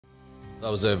That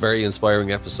was a very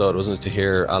inspiring episode, wasn't it, to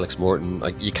hear Alex Morton?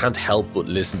 Like, you can't help but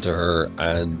listen to her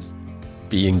and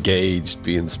be engaged,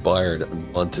 be inspired,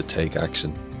 and want to take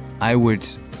action. I would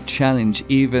challenge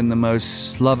even the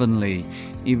most slovenly,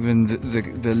 even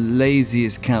the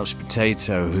laziest couch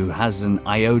potato who has an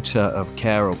iota of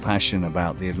care or passion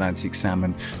about the Atlantic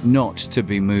salmon not to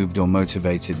be moved or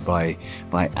motivated by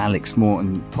Alex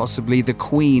Morton, possibly the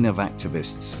queen of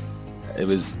activists. It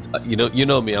was, you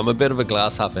know me, I'm a bit of a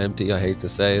glass half empty, I hate to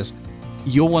say it.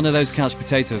 You're one of those couch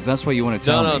potatoes, that's what you want to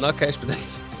tell me. No, not couch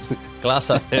potatoes. Glass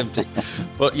half empty.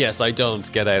 But yes, I don't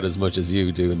get out as much as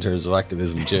you do in terms of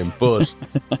activism, Jim, but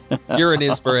you're an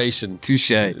inspiration.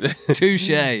 Touche.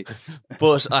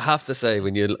 But I have to say,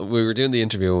 we were doing the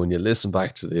interview, when you listen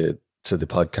back to the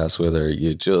podcast with her,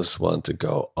 you just want to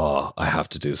go, oh, I have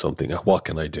to do something. What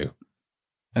can I do?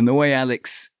 And the way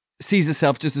Alex sees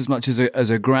herself just as much as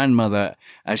a grandmother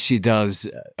as she does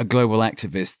a global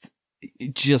activist,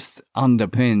 it just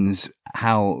underpins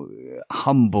how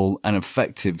humble and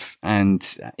effective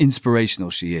and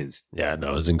inspirational she is. Yeah,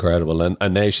 no, it's incredible.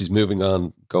 And now she's moving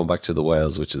on, going back to the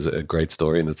whales, which is a great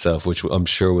story in itself, which I'm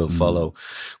sure we'll follow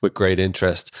with great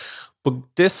interest. But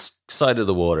this side of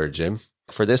the water, Jim,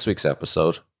 for this week's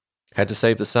episode, how to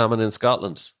save the salmon in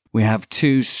Scotland. We have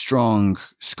two strong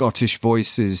Scottish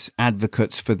voices,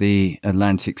 advocates for the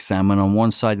Atlantic salmon. On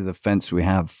one side of the fence, we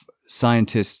have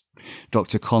scientist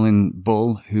Dr. Colin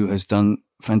Bull, who has done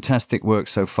fantastic work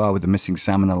so far with the Missing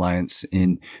Salmon Alliance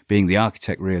in being the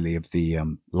architect, really, of the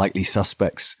likely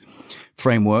suspects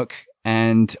framework.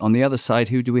 And on the other side,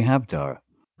 who do we have, Daire?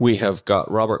 We have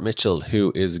got Robert Mitchell,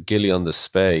 who is ghillie on the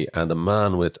Spey and a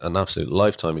man with an absolute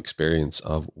lifetime experience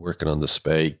of working on the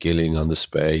Spey, ghillieing on the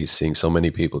Spey, seeing so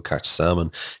many people catch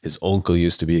salmon. His uncle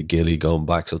used to be a ghillie going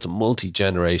back. So it's a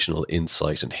multi-generational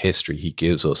insight and history he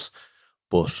gives us.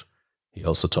 But he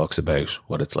also talks about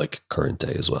what it's like current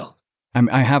day as well.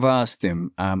 I have asked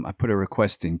him, I put a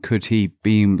request in, could he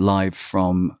beam live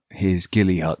from his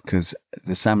ghillie hut? Because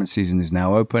the salmon season is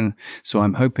now open. So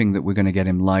I'm hoping that we're going to get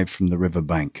him live from the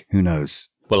riverbank. Who knows?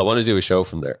 Well, I want to do a show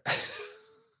from there.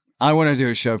 I want to do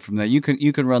a show from there. You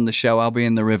can run the show. I'll be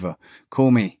in the river.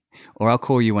 Call me, or I'll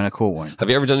call you when I caught one. Have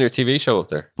you ever done your TV show up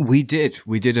there? We did.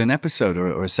 We did an episode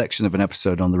or a section of an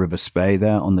episode on the River Spey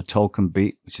there on the Tolkien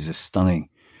beat, which is a stunning,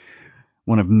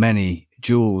 one of many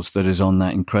jewels that is on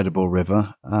that incredible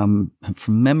river. And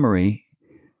from memory,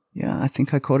 yeah, I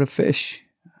think I caught a fish.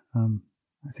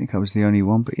 I think I was the only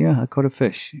one, but yeah, I caught a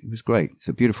fish. It was great. It's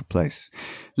a beautiful place.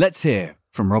 Let's hear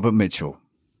from Robert Mitchell.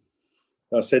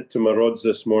 I said to my rods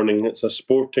this morning, it's a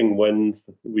sporting wind,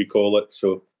 we call it,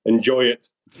 so enjoy it.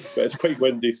 But it's quite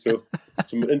windy, so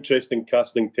some interesting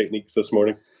casting techniques this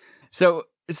morning.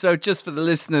 So just for the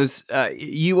listeners,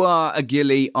 you are a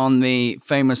ghillie on the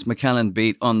famous Macallan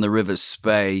beat on the River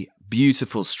Spey.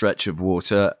 Beautiful stretch of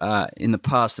water. In the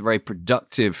past, a very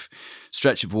productive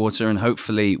stretch of water, and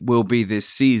hopefully will be this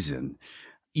season.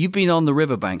 You've been on the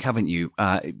riverbank, haven't you,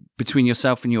 between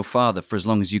yourself and your father for as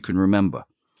long as you can remember?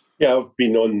 Yeah, I've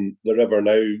been on the river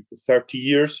now 30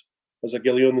 years as a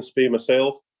ghillie on the Spey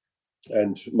myself.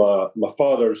 And my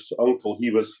father's uncle,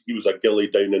 he was a ghillie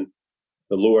down in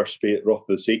the lower Spey at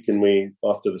Roththus-Aikenway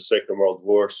after the Second World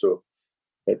War. So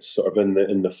it's sort of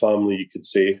in the family, you could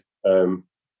say.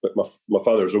 But my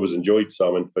father's always enjoyed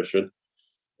salmon fishing.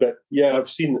 But yeah, I've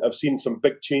seen some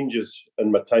big changes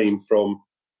in my time, from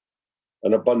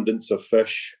an abundance of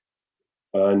fish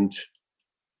and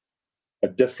a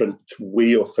different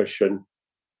way of fishing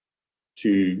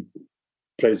to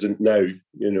present now.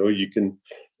 You know,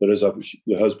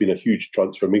 there has been a huge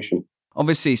transformation.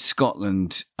 Obviously,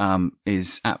 Scotland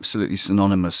is absolutely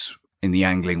synonymous in the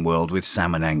angling world with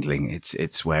salmon angling.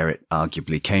 It's where it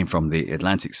arguably came from, the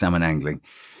Atlantic salmon angling.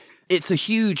 It's a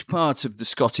huge part of the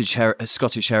Scottish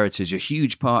heritage, a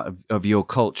huge part of your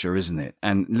culture, isn't it?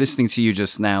 And listening to you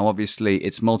just now, obviously,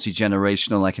 it's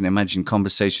multi-generational. I can imagine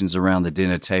conversations around the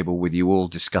dinner table with you all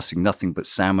discussing nothing but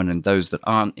salmon, and those that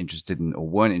aren't interested in or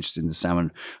weren't interested in the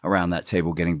salmon around that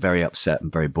table getting very upset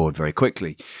and very bored very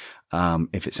quickly,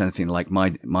 if it's anything like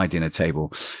my dinner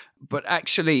table. But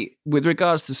actually, with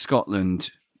regards to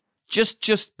Scotland,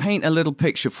 just paint a little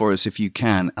picture for us, if you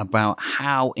can, about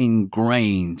how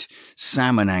ingrained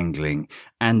salmon angling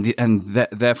and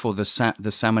therefore the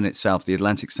salmon itself, the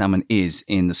Atlantic salmon, is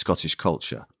in the Scottish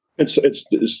culture. It's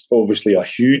obviously a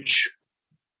huge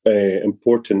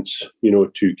importance,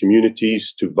 to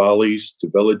communities, to valleys, to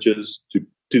villages,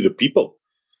 to the people.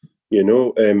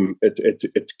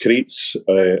 It creates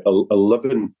a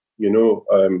living,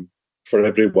 for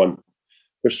everyone.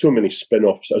 There's so many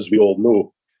spin-offs, as we all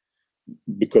know,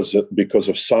 because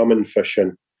of salmon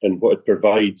fishing and what it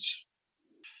provides.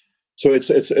 So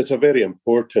it's a very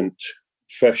important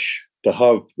fish to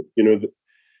have.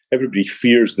 Everybody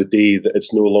fears the day that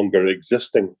it's no longer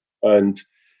existing, and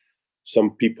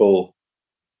some people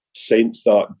sense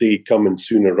that day coming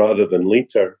sooner rather than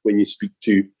later when you speak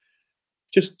to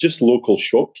just local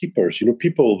shopkeepers.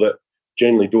 People that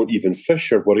generally don't even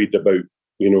fish are worried about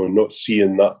not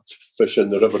seeing that fish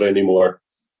in the river anymore.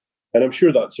 And I'm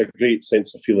sure that's a great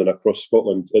sense of feeling across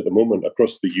Scotland at the moment,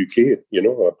 across the UK,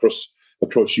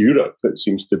 across Europe. It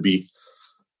seems to be.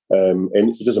 And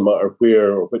it doesn't matter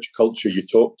where or which culture you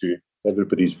talk to,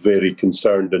 everybody's very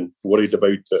concerned and worried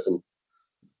about it. And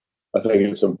I think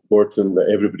it's important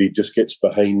that everybody just gets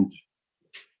behind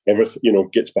everything,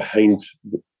 gets behind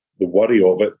the worry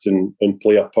of it and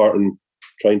play a part in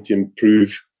trying to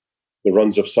improve the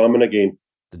runs of salmon again.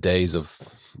 The days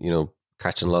of,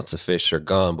 catching lots of fish are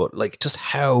gone, but just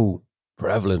how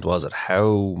prevalent was it?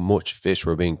 How much fish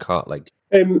were being caught?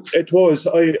 It was.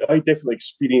 I definitely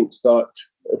experienced that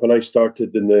when I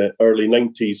started in the early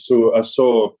 90s. So I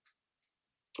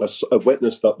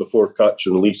witnessed that before catch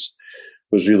and release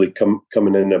was really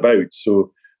coming in about.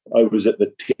 So I was at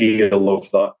the tail of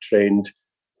that trend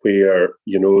where,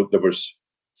 there was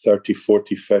 30,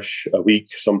 40 fish a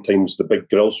week, sometimes the big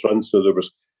grills run. So there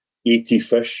was 80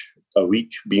 fish a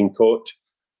week being caught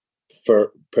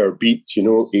per beat,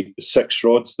 6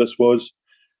 rods this was.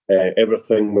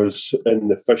 Everything was in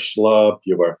the fish lab.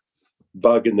 You were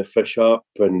bagging the fish up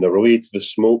and they're away to the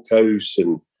smokehouse,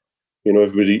 and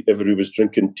everybody was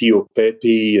drinking Tio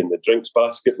Pepe and the drinks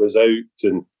basket was out,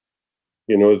 and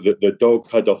the dog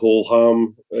had a whole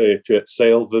ham to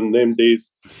itself in them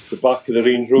days, the back of the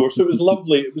Range Rover. So it was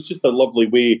lovely. It was just a lovely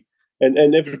way,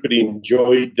 and everybody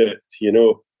enjoyed it.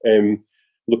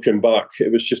 Looking back,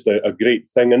 it was just a great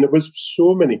thing, and there was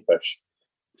so many fish.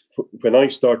 When I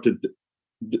started,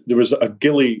 there was a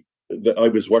ghillie that I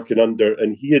was working under,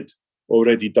 and he had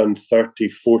already done 30,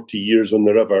 40 years on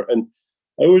the river. And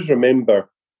I always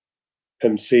remember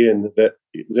him saying that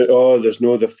there's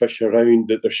no other fish around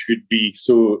that there should be.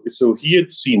 So he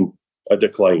had seen a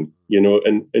decline,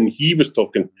 and he was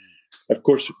talking. Of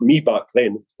course, me back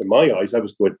then, in my eyes, I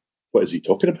was going, what is he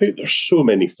talking about? There's so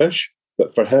many fish.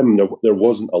 But for him, there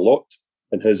wasn't a lot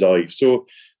in his eyes. So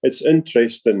it's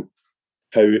interesting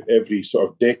how every sort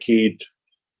of decade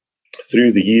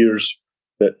through the years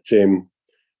that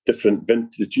different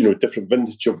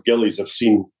vintage of ghillies have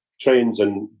seen trends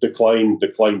and decline.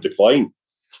 From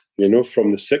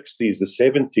the 60s, the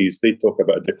 70s, they talk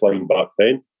about a decline back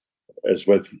then, as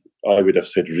with, I would have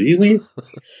said, really?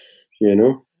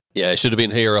 Yeah, it should have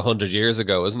been here 100 years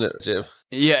ago, isn't it, Jim?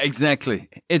 Yeah, exactly.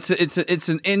 It's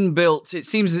an inbuilt. It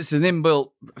seems it's an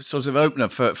inbuilt sort of opener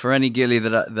for any ghillie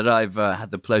that I've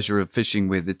had the pleasure of fishing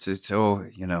with. It's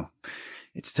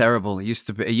terrible. It used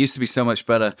to be so much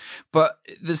better. But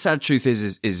the sad truth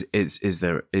is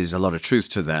there is a lot of truth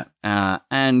to that.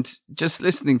 And just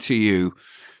listening to you,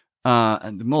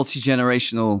 and the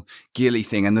multi-generational ghillie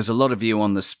thing, and there's a lot of you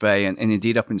on the Spey and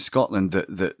indeed up in Scotland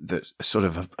that sort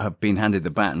of have been handed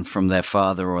the baton from their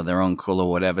father or their uncle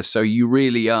or whatever. So you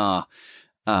really are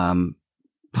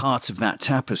part of that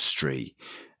tapestry.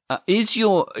 Is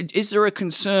there a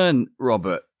concern,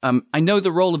 Robert? I know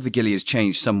the role of the ghillie has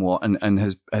changed somewhat and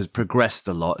has progressed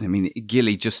a lot. I mean,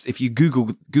 ghillie, just if you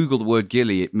Google the word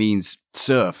ghillie, it means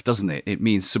serf, doesn't it? It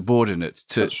means subordinate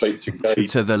to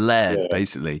the laird, yeah.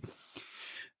 Basically.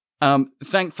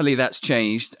 Thankfully, that's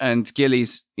changed, and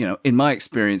ghillies, in my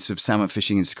experience of salmon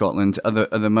fishing in Scotland, are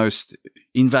the most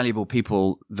invaluable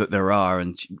people that there are,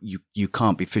 and you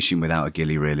can't be fishing without a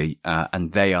ghillie, really.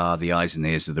 And they are the eyes and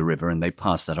ears of the river, and they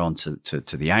pass that on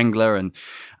to the angler and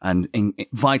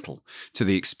vital to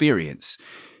the experience.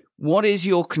 What is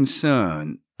your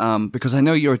concern? Because I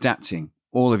know you're adapting.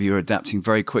 All of you are adapting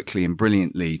very quickly and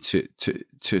brilliantly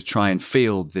to try and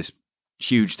field this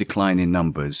huge decline in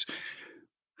numbers.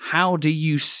 Where do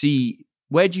you see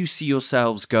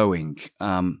yourselves going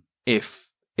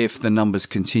if the numbers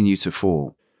continue to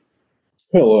fall?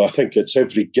 Well, I think it's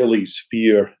every ghillie's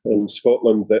fear in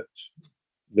Scotland that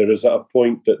there is at a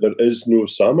point that there is no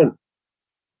salmon.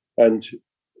 And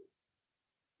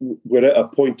we're at a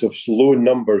point of low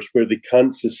numbers where they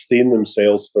can't sustain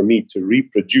themselves for me to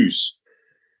reproduce,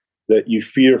 that you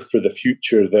fear for the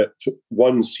future that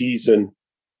one season,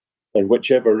 and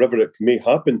whichever river it may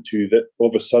happen to, that all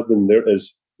of a sudden there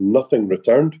is nothing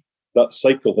returned. That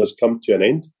cycle has come to an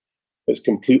end. It's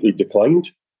completely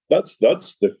declined. That's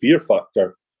the fear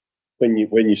factor. When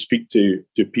you speak to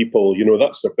people,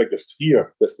 that's their biggest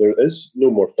fear, that there is no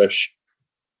more fish.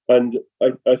 And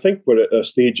I think we're at a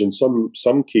stage in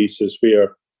some cases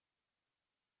where,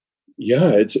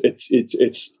 yeah, it's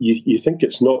you think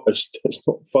it's not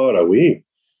far away.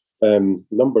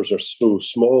 Numbers are so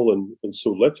small and so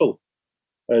little,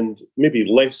 and maybe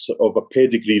less of a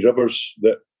pedigree rivers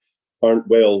that aren't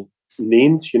well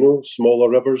named. Smaller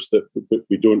rivers that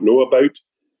we don't know about,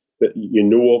 that you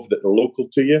know of, that are local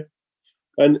to you.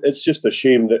 And it's just a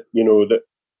shame that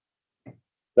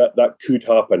that could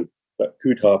happen. That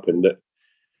could happen. That,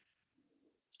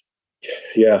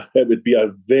 yeah, it would be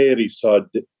a very sad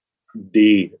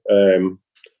day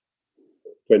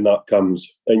when that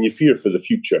comes, and you fear for the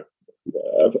future.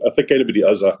 I think anybody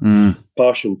has a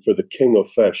passion for the king of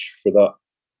fish, for that,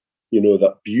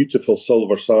 that beautiful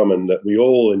silver salmon that we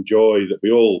all enjoy, that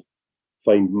we all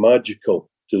find magical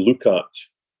to look at,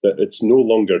 that it's no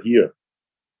longer here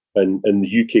and in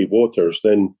the UK waters,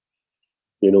 then,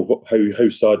 how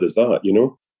sad is that,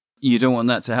 You don't want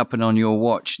that to happen on your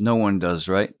watch. No one does,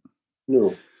 right?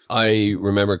 No. I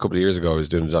remember a couple of years ago, I was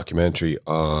doing a documentary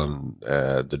on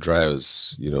the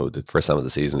drows. The first time of the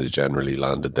season is generally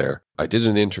landed there. I did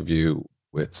an interview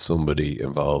with somebody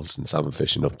involved in salmon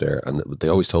fishing up there, and they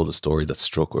always told a story that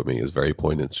struck with me. It was very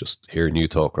poignant, just hearing you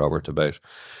talk, Robert, about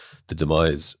the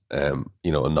demise, and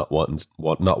not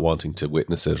wanting to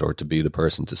witness it or to be the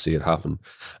person to see it happen.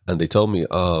 And they told me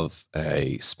of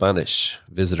a Spanish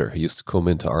visitor who used to come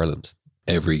into Ireland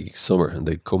every summer, and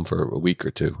they'd come for a week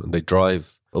or two, and they'd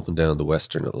drive up and down the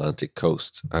western Atlantic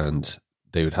coast, and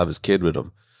they would have his kid with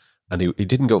him. And he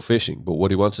didn't go fishing, but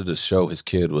what he wanted to show his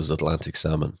kid was Atlantic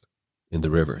salmon in the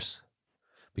rivers,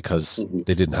 because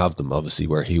they didn't have them, obviously,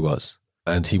 where he was.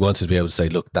 And he wanted to be able to say,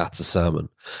 look, that's a salmon.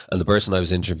 And the person I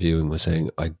was interviewing was saying,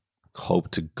 I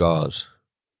hope to God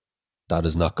that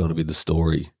is not going to be the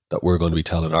story that we're going to be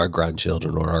telling our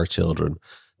grandchildren or our children,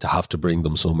 to have to bring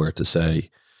them somewhere to say,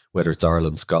 whether it's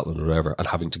Ireland, Scotland, or whatever, and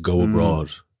having to go abroad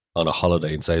on a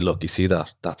holiday and say, look, you see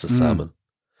that? That's a salmon.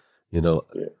 Yeah.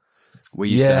 We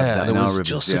used to have that in it our was rivers,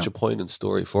 just such a poignant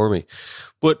story for me.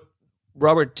 But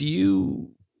Robert,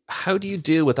 how do you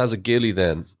deal with, as a ghillie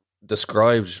then,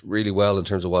 described really well in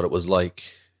terms of what it was like,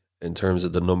 in terms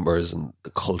of the numbers and the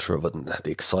culture of it and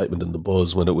the excitement and the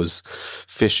buzz when it was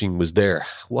fishing was there.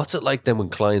 What's it like then when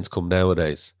clients come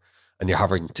nowadays and you're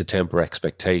having to temper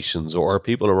expectations, or are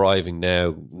people arriving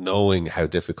now knowing how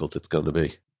difficult it's going to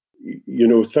be?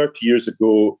 30 years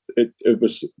ago, it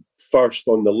was first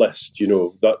on the list.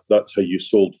 That's how you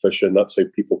sold fishing. That's how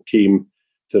people came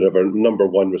to the river. Number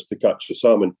one was to catch the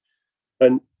salmon.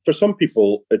 And for some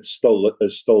people, it's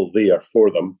still there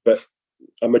for them. But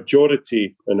a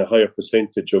majority and a higher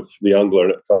percentage of the angler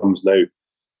that comes now,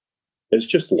 it's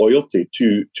just loyalty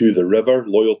to the river,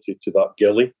 loyalty to that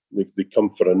ghillie. They come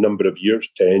for a number of years,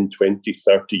 10, 20,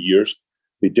 30 years.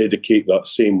 They dedicate that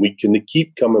same week, and they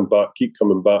keep coming back,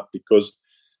 because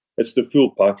it's the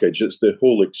full package. It's the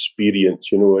whole experience.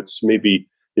 It's maybe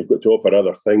you've got to offer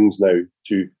other things now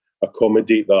to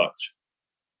accommodate that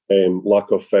lack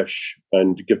of fish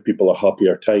and give people a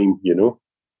happier time,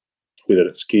 whether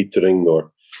it's catering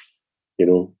or,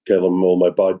 tell them all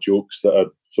my bad jokes that I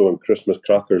saw on Christmas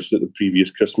crackers at the previous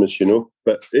Christmas,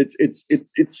 But it's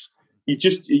you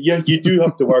do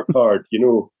have to work hard,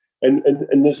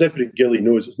 And as every ghillie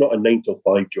knows, it's not a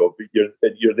 9-to-5 job.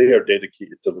 You're there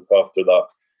dedicated to look after that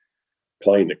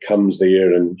client that comes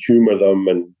there and humour them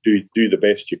and do the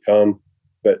best you can.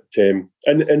 But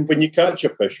and when you catch a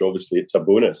fish, obviously it's a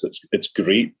bonus. It's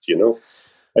great,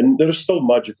 And there are still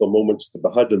magical moments to be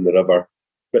had in the river,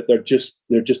 but they're just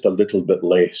a little bit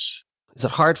less. Is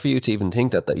it hard for you to even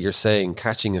think that you're saying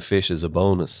catching a fish is a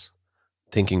bonus,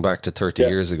 thinking back to 30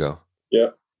 years ago? Yeah,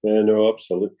 no,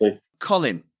 absolutely.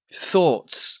 Colin,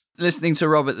 thoughts? Listening to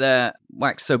Robert there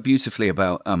wax so beautifully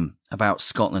about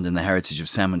Scotland and the heritage of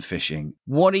salmon fishing.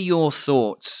 What are your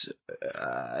thoughts?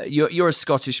 You're a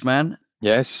Scottish man.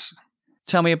 Yes.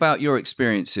 Tell me about your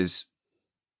experiences.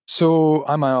 So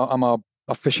I'm a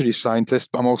fisheries scientist,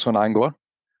 but I'm also an angler.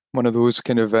 One of those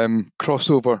kind of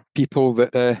crossover people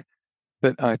that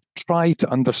I try to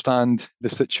understand the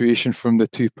situation from the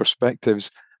two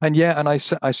perspectives. And I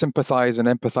sympathise and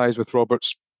empathise with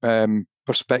Robert's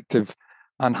perspective,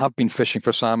 and have been fishing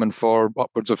for salmon for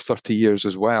upwards of 30 years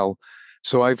as well.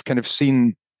 So I've kind of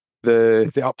seen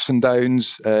the ups and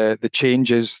downs, the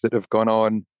changes that have gone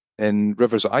on in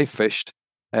rivers that I've fished,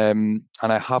 and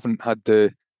I haven't had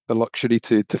the luxury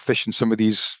to fish in some of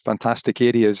these fantastic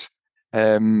areas,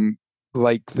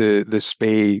 like the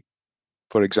Spey,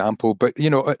 for example. But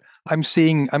I'm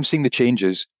seeing the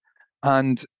changes,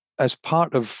 and as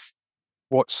part of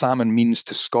what salmon means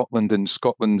to Scotland and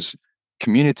Scotland's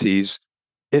communities,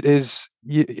 it is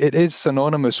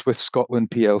synonymous with Scotland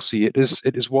PLC.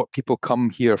 It is what people come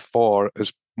here for,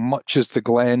 as much as the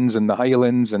glens and the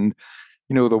highlands and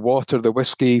the water, the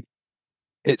whiskey.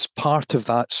 It's part of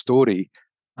that story,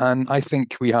 and I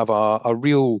think we have a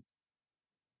real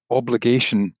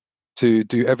obligation to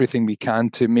do everything we can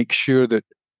to make sure that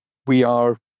we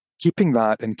are keeping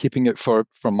that and keeping it for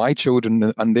my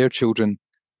children and their children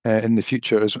in the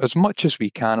future as much as we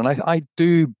can. And I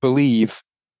do believe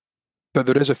that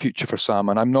there is a future for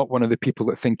salmon. I'm not one of the people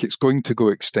that think it's going to go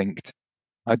extinct.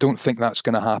 I don't think that's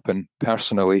going to happen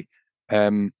personally.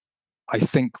 I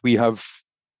think we have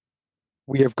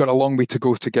got a long way to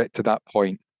go to get to that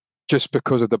point, just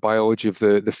because of the biology of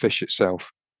the fish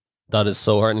itself. That is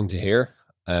so heartening to hear.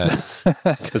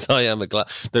 Because I am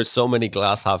there's so many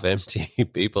glass half empty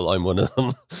people. I'm one of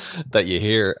them that you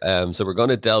hear. So we're going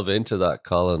to delve into that,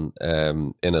 Colin,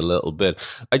 in a little bit.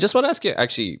 I just want to ask you,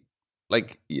 actually,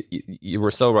 like you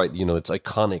were so right. It's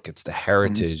iconic. It's the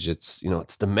heritage. It's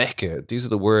it's the Mecca. These are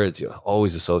the words you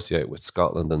always associate with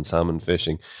Scotland and salmon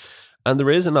fishing. And there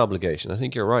is an obligation. I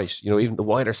think you're right. Even the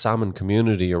wider salmon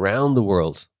community around the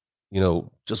world,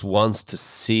 just wants to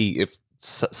see if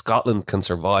Scotland can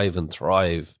survive and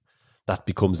thrive. That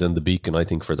becomes then the beacon, I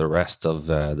think, for the rest of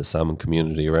the salmon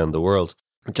community around the world.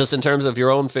 Just in terms of your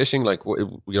own fishing, like,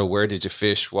 where did you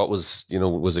fish? What was,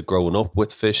 was it growing up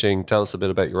with fishing? Tell us a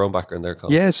bit about your own background there,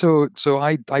 Colin. Yeah, so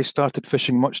I started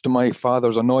fishing, much to my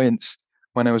father's annoyance,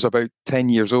 when I was about 10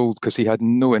 years old, because he had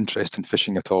no interest in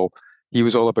fishing at all. He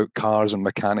was all about cars and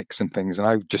mechanics and things, and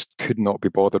I just could not be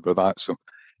bothered with that. So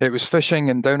it was fishing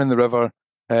and down in the river,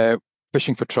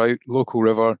 fishing for trout, local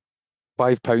river,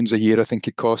 £5 a year, I think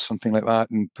it cost, something like that,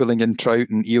 and pulling in trout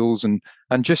and eels and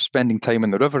just spending time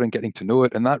in the river and getting to know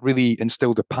it. And that really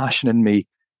instilled a passion in me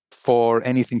for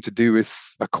anything to do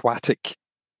with aquatic,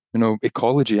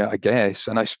 ecology, I guess.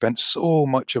 And I spent so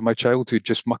much of my childhood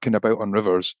just mucking about on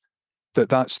rivers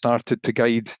that started to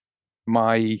guide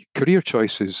my career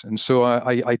choices. And so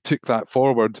I took that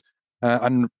forward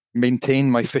and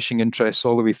maintained my fishing interests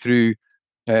all the way through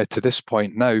to this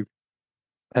point now.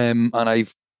 And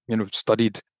I've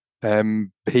studied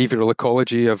behavioural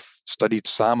ecology. I've studied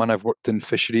salmon. I've worked in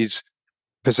fisheries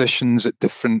positions at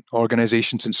different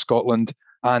organisations in Scotland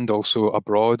and also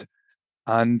abroad.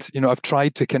 And I've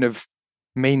tried to kind of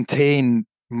maintain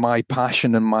my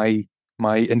passion and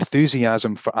my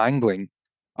enthusiasm for angling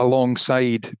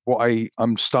alongside what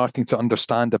I'm starting to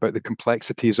understand about the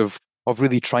complexities of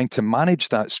really trying to manage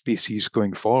that species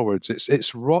going forwards.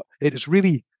 It's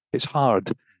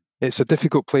hard. It's a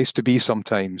difficult place to be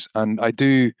sometimes, and I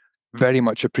do very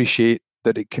much appreciate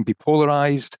that it can be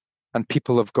polarized, and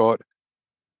people have got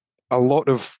a lot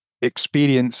of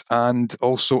experience and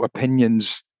also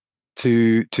opinions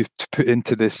to put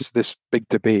into this big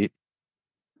debate.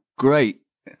 Great.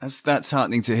 That's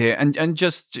heartening to hear. And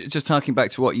just harking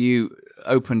back to what you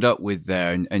opened up with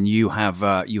there, and you have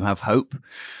hope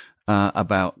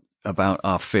about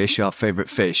our fish, our favorite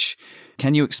fish.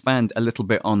 Can you expand a little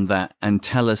bit on that and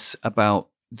tell us about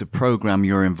the program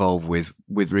you're involved with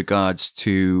regards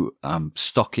to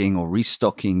stocking or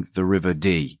restocking the River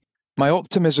Dee? My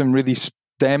optimism really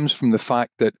stems from the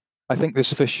fact that I think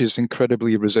this fish is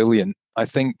incredibly resilient. I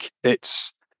think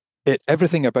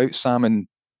everything about salmon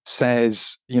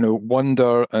says,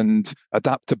 wonder and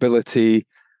adaptability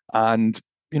and,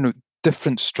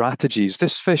 different strategies.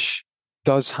 This fish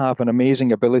does have an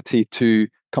amazing ability to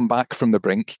come back from the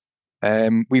brink.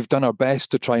 We've done our best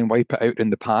to try and wipe it out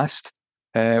in the past.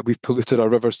 We've polluted our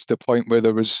rivers to the point where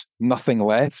there was nothing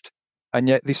left, and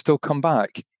yet they still come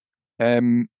back.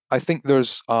 I think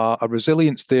there's a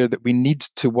resilience there that we need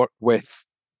to work with,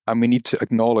 and we need to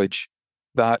acknowledge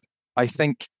that. I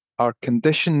think our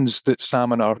conditions that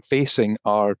salmon are facing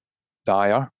are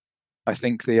dire. I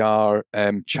think they are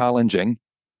challenging,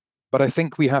 but I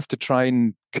think we have to try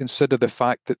and consider the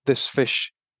fact that this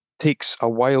fish takes a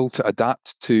while to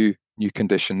adapt to new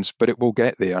conditions, but it will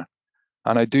get there.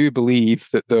 And I do believe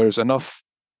that there's enough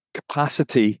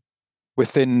capacity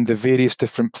within the various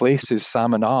different places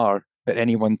salmon are at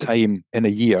any one time in a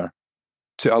year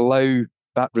to allow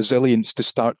that resilience to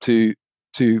start to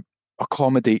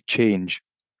accommodate change.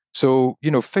 So,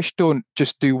 fish don't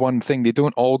just do one thing. They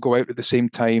don't all go out at the same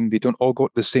time. They don't all go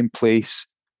to the same place.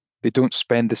 They don't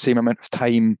spend the same amount of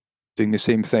time doing the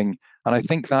same thing. And I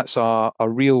think that's a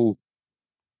real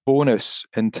bonus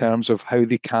in terms of how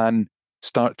they can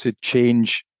start to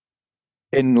change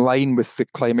in line with the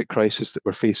climate crisis that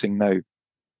we're facing now.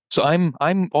 So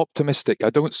I'm optimistic. I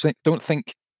don't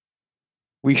think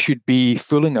we should be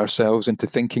fooling ourselves into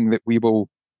thinking that we will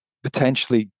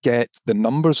potentially get the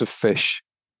numbers of fish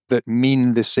that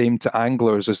mean the same to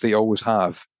anglers as they always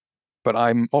have. But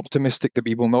I'm optimistic that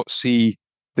we will not see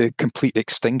the complete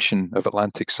extinction of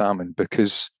Atlantic salmon,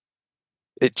 because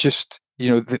it just,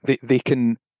 they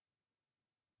can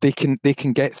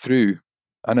get through.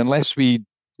 And unless we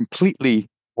completely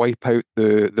wipe out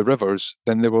the rivers,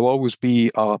 then there will always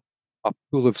be a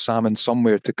pool of salmon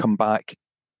somewhere to come back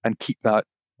and keep that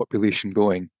population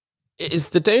going.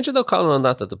 Is the danger, though, Colin, on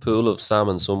that the pool of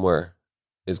salmon somewhere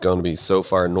is going to be so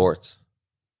far north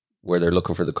where they're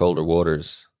looking for the colder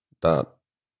waters that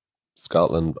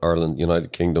Scotland, Ireland,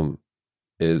 United Kingdom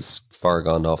is far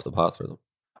gone off the path for them?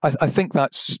 I think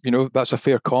that's a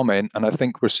fair comment, and I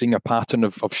think we're seeing a pattern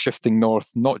of shifting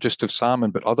north, not just of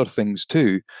salmon but other things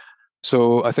too.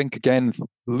 So I think, again,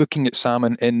 looking at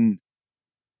salmon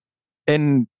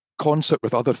in concert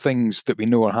with other things that we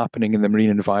know are happening in the marine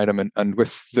environment, and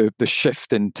with the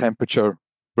shift in temperature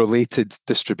related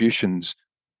distributions,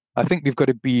 I think we've got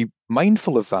to be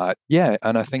mindful of that. Yeah,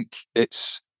 and I think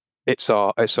it's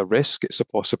a risk, it's a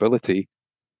possibility,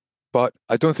 but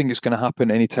I don't think it's going to happen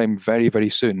anytime very, very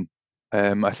soon.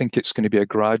 I think it's going to be a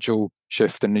gradual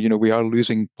shift, and we are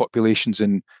losing populations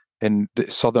in the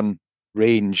southern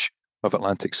range of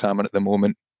Atlantic salmon at the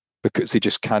moment because they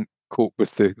just can't cope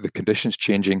with the conditions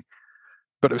changing.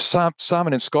 But with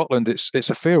salmon in Scotland, it's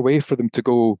a fair way for them to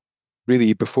go,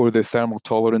 really, before the thermal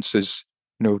tolerances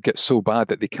get so bad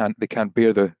that they can't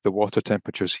bear the water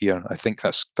temperatures here. I think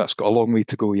that's got a long way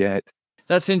to go yet.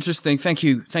 That's interesting. Thank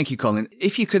you, Colin.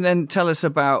 If you can then tell us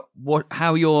about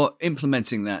how you're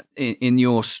implementing that in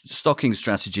your stocking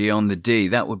strategy on the Dee,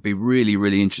 that would be really,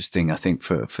 really interesting, I think,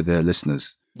 for the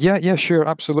listeners. Yeah, sure,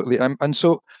 absolutely. And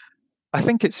so I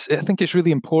think it's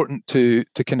really important to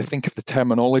kind of think of the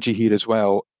terminology here as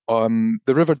well.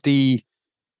 The River Dee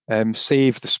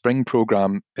Save the Spring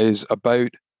program is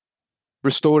about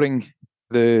restoring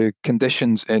the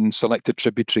conditions in selected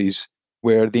tributaries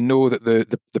where they know that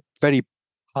the very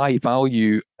high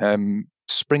value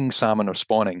spring salmon are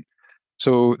spawning.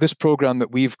 So this program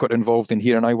that we've got involved in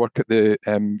here, and I work at the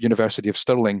University of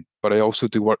Stirling, but I also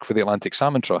do work for the Atlantic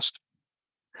Salmon Trust.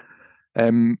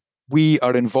 We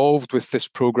are involved with this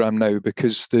program now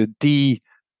because the Dee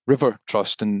River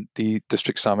Trust and the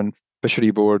District Salmon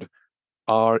Fishery Board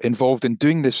are involved in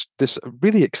doing this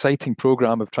really exciting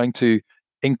program of trying to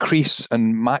increase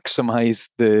and maximize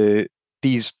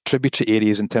these tributary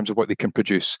areas in terms of what they can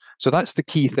produce. So that's the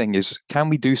key thing: is can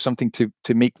we do something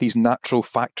to make these natural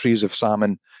factories of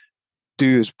salmon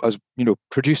do as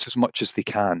produce as much as they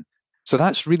can? So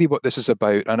that's really what this is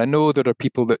about. And I know there are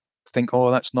people that think, oh,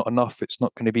 that's not enough. It's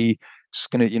not going to be. It's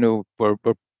going to, we're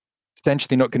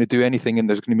potentially not going to do anything, and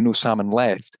there's going to be no salmon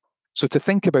left. So to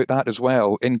think about that as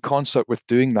well, in concert with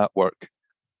doing that work,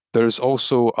 there's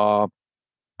also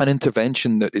an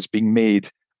intervention that is being made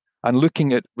and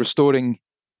looking at restoring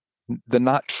the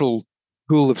natural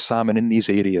pool of salmon in these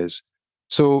areas.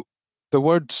 So the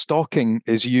word stocking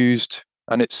is used,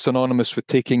 and it's synonymous with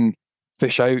taking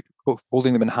fish out,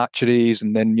 holding them in hatcheries,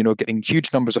 and then getting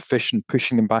huge numbers of fish and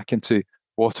pushing them back into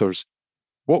waters.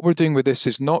 What we're doing with this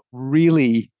is not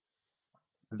really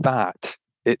that.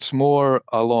 It's more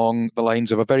along the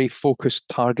lines of a very focused,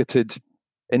 targeted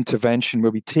intervention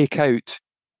where we take out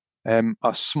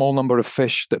a small number of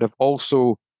fish that have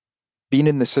also been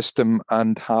in the system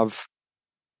and have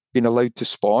been allowed to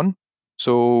spawn.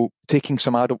 So taking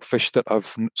some adult fish that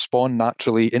have spawned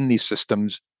naturally in these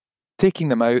systems, taking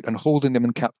them out and holding them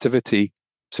in captivity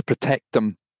to protect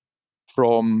them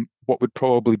from what would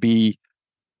probably be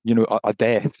a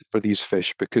death for these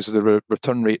fish, because the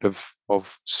return rate of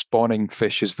spawning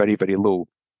fish is very, very low.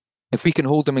 If we can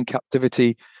hold them in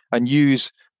captivity and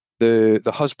use the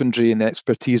husbandry and the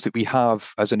expertise that we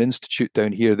have as an institute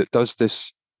down here that does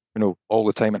this all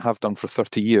the time and have done for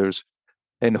 30 years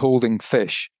in holding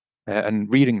fish and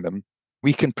rearing them,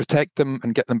 we can protect them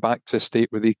and get them back to a state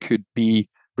where they could be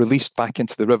released back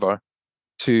into the river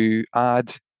to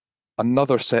add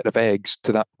another set of eggs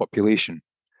to that population.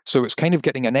 So it's kind of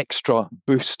getting an extra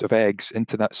boost of eggs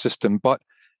into that system, but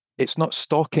it's not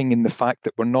stocking in the fact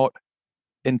that we're not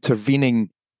intervening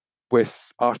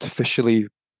with artificially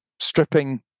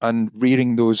stripping and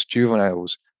rearing those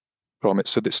juveniles from it.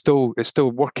 So it's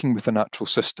still working with the natural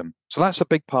system. So that's a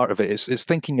big part of it. It's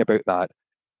thinking about that.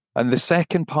 And the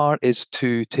second part is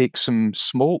to take some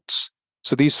smolts.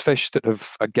 So these fish that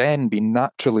have, again, been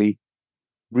naturally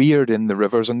reared in the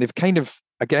rivers, and they've kind of,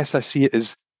 I guess I see it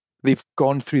as they've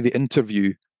gone through the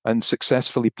interview and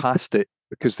successfully passed it,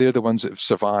 because they're the ones that have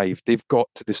survived. They've got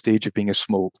to the stage of being a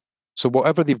smolt. So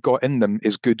whatever they've got in them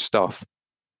is good stuff.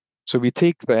 So we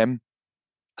take them,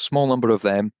 a small number of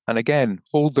them, and again,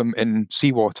 hold them in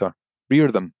seawater,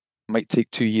 rear them, might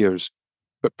take 2 years,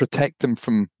 but protect them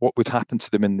from what would happen to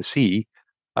them in the sea,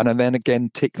 and then again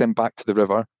take them back to the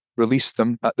river, release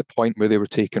them at the point where they were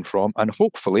taken from, and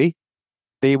hopefully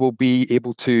they will be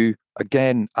able to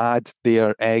again add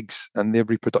their eggs and their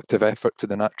reproductive effort to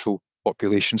the natural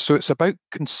population. So it's about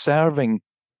conserving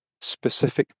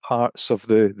specific parts of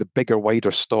the bigger,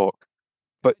 wider stock,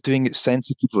 but doing it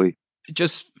sensitively.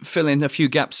 Just fill in a few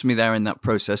gaps for me there in that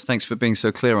process. Thanks for being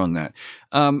so clear on that.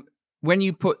 When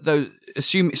you put those,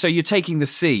 so you're taking the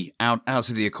sea out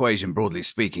of the equation, broadly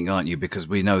speaking, aren't you? Because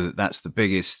we know that that's the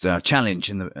biggest challenge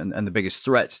and the biggest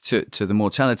threat to the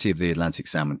mortality of the Atlantic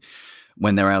salmon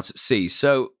when they're out at sea.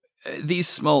 So these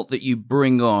smolt that you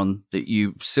bring on, that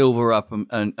you silver up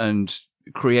and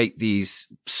create these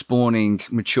spawning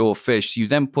mature fish, you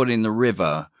then put in the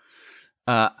river.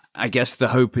 I guess the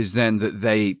hope is then that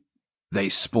they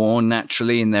spawn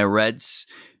naturally in their reds.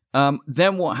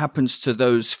 Then what happens to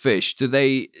those fish? Do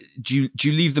you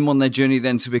leave them on their journey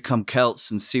then to become kelts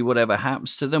and see whatever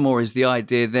happens to them, or is the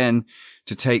idea then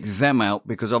to take them out?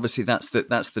 Because obviously that's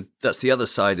the other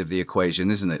side of the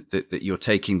equation, isn't it? That you're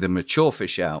taking the mature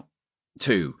fish out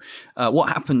too. What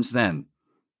happens then?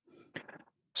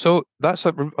 So that's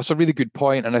a really good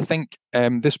point, and I think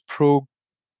this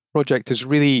project is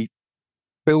really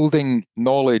building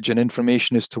knowledge and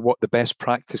information as to what the best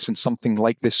practice in something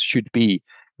like this should be.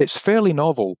 It's fairly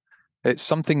novel. It's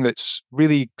something that's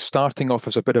really starting off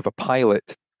as a bit of a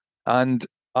pilot. And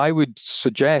I would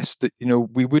suggest that,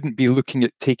 we wouldn't be looking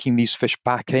at taking these fish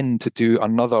back in to do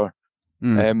another,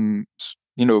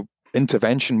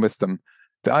 intervention with them.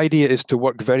 The idea is to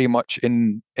work very much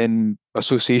in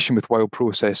association with wild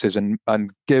processes and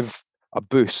give a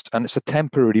boost. And it's a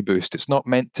temporary boost. It's not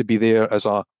meant to be there as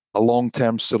a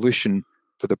long-term solution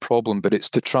for the problem, but it's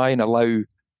to try and allow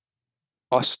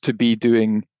us to be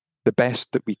doing the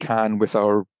best that we can with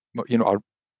our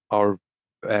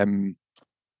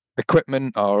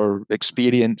equipment, our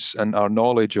experience, and our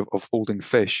knowledge of holding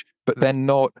fish, but then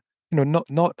not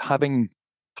having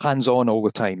hands-on all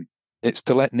the time. It's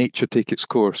to let nature take its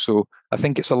course. So I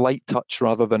think it's a light touch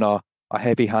rather than a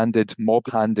heavy-handed,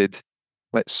 mob-handed,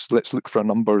 let's look for a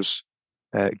numbers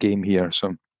game here.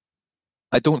 So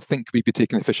I don't think we'd be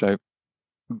taking the fish out.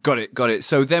 Got it.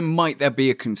 So then might there be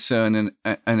a concern,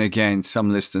 and again,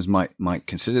 some listeners might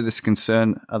consider this a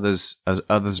concern,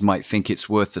 others might think it's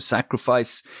worth the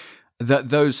sacrifice, that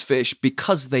those fish,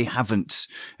 because they haven't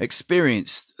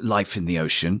experienced life in the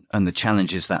ocean and the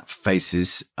challenges that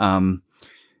faces, and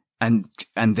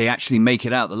they actually make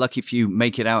it out. The lucky few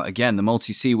make it out again. The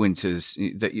multi-sea winters,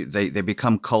 they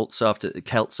become kelts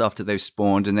after they've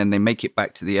spawned, and then they make it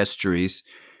back to the estuaries.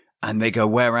 And they go,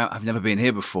 where out? I've never been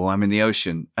here before. I'm in the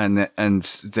ocean, and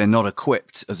they're not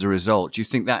equipped as a result. Do you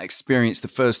think that experience the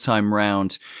first time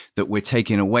round that we're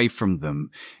taking away from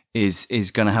them is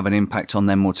going to have an impact on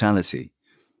their mortality?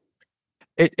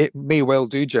 It may well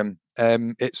do, Jim.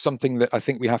 It's something that I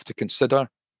think we have to consider,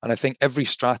 and I think every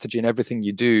strategy and everything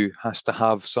you do has to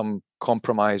have some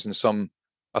compromise and some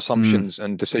assumptions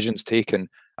and decisions taken,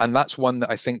 and that's one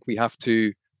that I think we have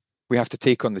to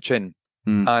take on the chin.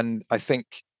 And I think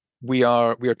we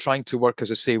are trying to work,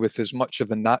 as I say, with as much of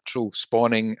the natural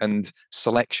spawning and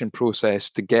selection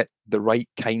process to get the right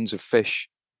kinds of fish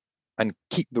and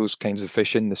keep those kinds of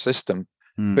fish in the system.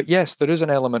 But yes, there is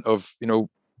an element of,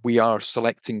 we are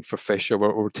selecting for fish, or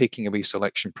we're taking away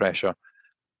selection pressure.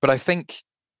 But I think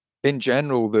in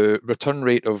general, the return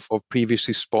rate of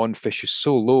previously spawned fish is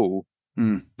so low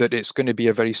that it's going to be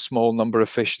a very small number of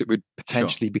fish that would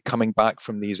potentially be coming back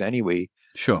from these anyway.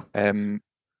 Sure.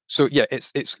 So yeah,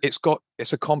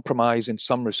 it's a compromise in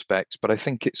some respects, but I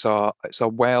think it's a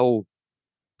well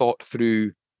thought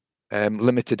through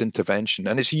limited intervention,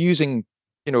 and it's using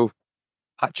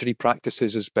hatchery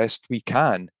practices as best we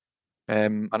can,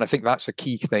 and I think that's a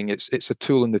key thing. It's a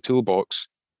tool in the toolbox.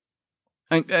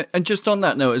 And just on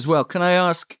that note as well, can I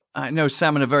ask? I know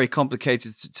salmon are very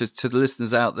complicated to the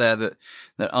listeners out there that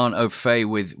aren't au fait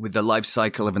with the life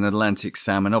cycle of an Atlantic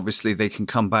salmon. Obviously, they can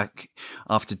come back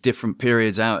after different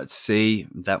periods out at sea.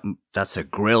 That's a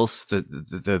grilse,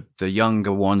 the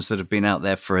younger ones that have been out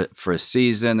there for a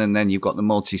season, and then you've got the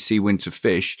multi-sea winter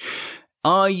fish.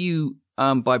 Are you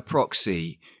by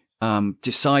proxy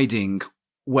deciding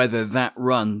whether that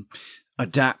run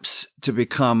adapts to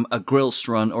become a grilse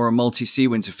run or a multi-sea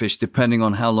winter fish, depending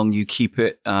on how long you keep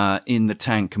it in the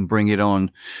tank and bring it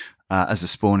on as a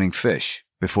spawning fish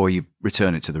before you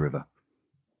return it to the river?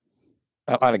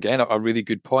 And again, a really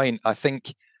good point. I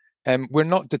think we're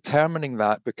not determining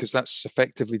that because that's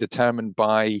effectively determined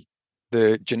by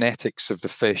the genetics of the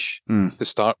fish to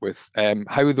start with.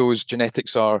 How those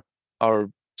genetics are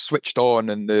switched on,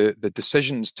 and the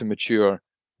decisions to mature,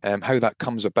 how that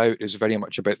comes about is very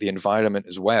much about the environment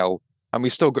as well. And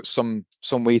we've still got some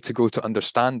way to go to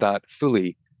understand that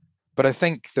fully. But I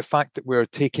think the fact that we're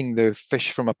taking the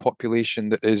fish from a population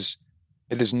that is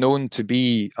known to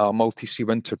be a multi-sea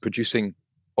winter producing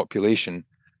population,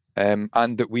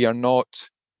 and that we are not,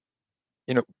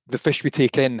 the fish we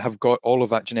take in have got all of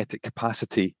that genetic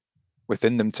capacity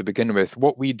within them to begin with.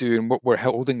 What we do and what we're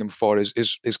holding them for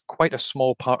is quite a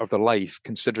small part of their life,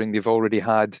 considering they've already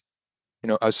had,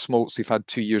 as smolts, they've had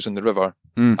 2 years in the river,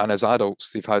 and as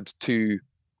adults, they've had 2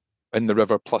 in the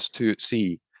river plus 2 at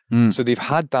sea. So they've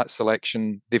had that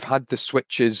selection. They've had the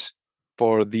switches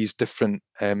for these different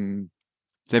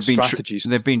strategies.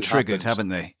 They've been triggered, haven't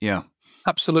they? Yeah,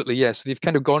 absolutely. Yes, so they've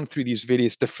kind of gone through these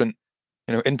various different,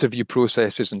 interview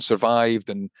processes and survived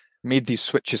and made these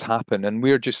switches happen. And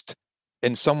we're just,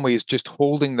 in some ways, just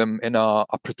holding them in a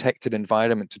protected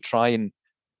environment to try and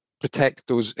protect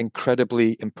those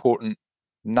incredibly important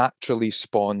naturally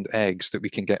spawned eggs that we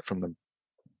can get from them.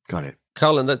 Got it.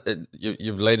 Colin,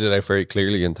 you've laid it out very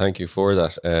clearly, and thank you for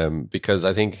that. Because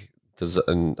I think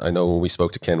and I know when we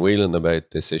spoke to Ken Whelan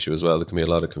about this issue as well, there can be a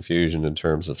lot of confusion in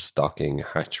terms of stocking,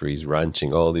 hatcheries,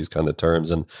 ranching, all these kind of terms,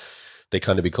 and they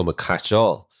kind of become a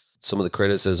catch-all. Some of the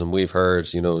criticism we've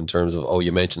heard, in terms of,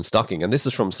 you mentioned stocking, and this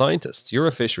is from scientists. You're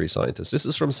a fishery scientist. This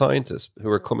is from scientists who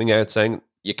are coming out saying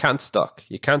you can't stock,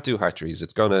 you can't do hatcheries.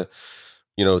 It's gonna,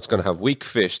 it's gonna have weak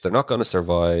fish. They're not going to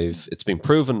survive. It's been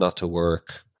proven not to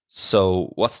work.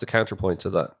 So what's the counterpoint to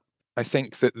that? I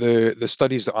think that the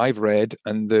studies that I've read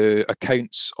and the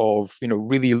accounts of,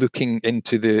 really looking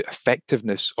into the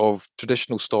effectiveness of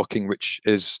traditional stocking, which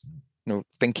is,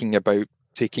 thinking about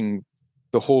taking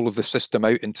the whole of the system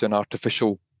out into an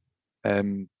artificial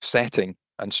setting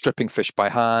and stripping fish by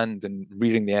hand and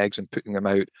rearing the eggs and putting them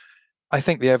out. I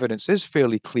think the evidence is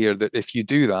fairly clear that if you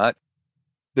do that,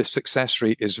 the success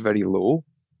rate is very low.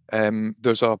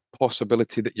 There's a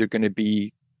possibility that you're going to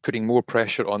be putting more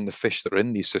pressure on the fish that are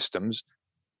in these systems,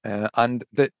 and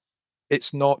that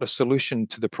it's not a solution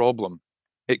to the problem.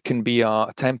 It can be a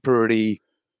temporary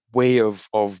way of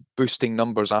boosting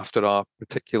numbers after a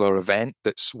particular event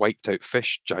that's wiped out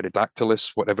fish,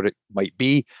 Gyrodactylus, whatever it might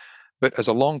be. But as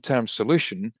a long-term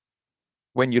solution,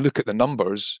 when you look at the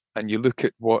numbers and you look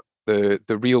at what the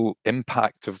real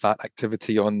impact of that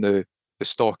activity on the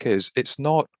stock is, it's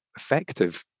not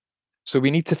effective. So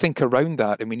we need to think around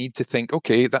that, and we need to think,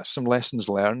 okay, that's some lessons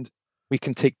learned. We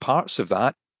can take parts of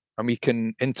that and we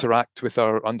can interact with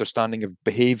our understanding of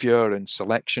behavior and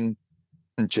selection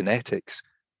and genetics.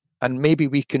 And maybe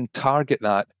we can target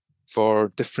that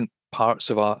for different parts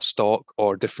of our stock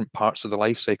or different parts of the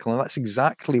life cycle. And that's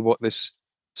exactly what this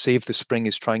Save the Spring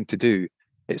is trying to do.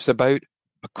 It's about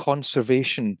a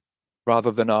conservation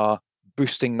rather than a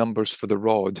boosting numbers for the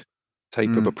rod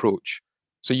type of approach.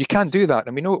 So you can do that,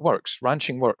 and we know it works.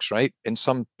 Ranching works, right? In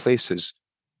some places,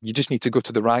 you just need to go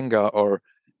to the Ranga or,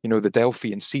 the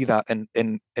Delphi and see that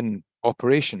in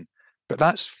operation. But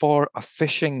that's for a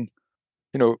fishing,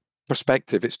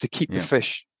 perspective. It's to keep the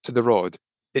fish to the rod.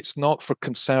 It's not for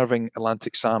conserving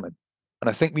Atlantic salmon. And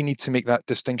I think we need to make that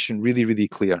distinction really, really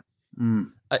clear.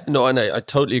 I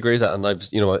totally agree with that. And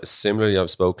I've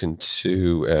spoken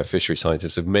to fishery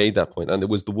scientists who've made that point. And it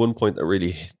was the one point that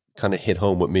really kind of hit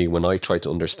home with me when I tried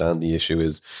to understand the issue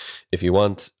is, if you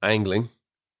want angling,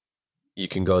 you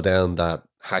can go down that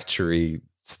hatchery,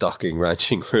 stocking,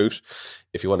 ranching route.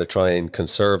 If you want to try and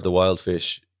conserve the wild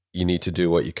fish, you need to do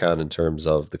what you can in terms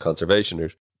of the conservation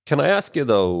route. Can I ask you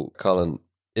though, Colin,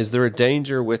 is there a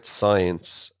danger with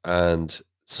science and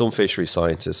some fishery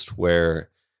scientists where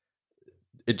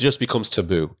it just becomes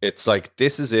taboo? It's like,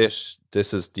 this is it.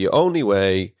 This is the only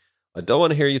way. I don't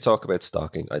want to hear you talk about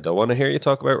stocking. I don't want to hear you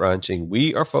talk about ranching.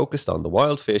 We are focused on the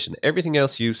wild fish, and everything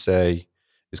else you say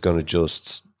is going to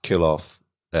just kill off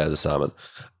the salmon.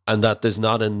 And that there's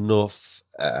not enough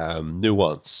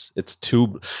nuance. It's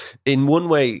in one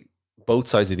way, both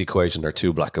sides of the equation are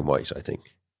too black and white, I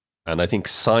think. And I think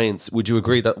science, would you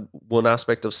agree that one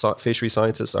aspect of fishery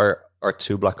scientists are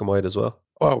too black and white as well?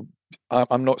 Well,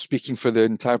 I'm not speaking for the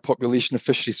entire population of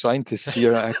fishery scientists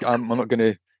here. I'm not going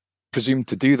to presume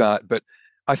to do that, but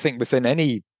I think within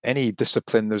any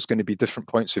discipline, there's going to be different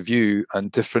points of view and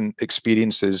different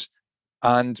experiences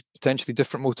and potentially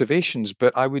different motivations.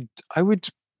 But I would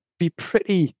be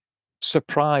pretty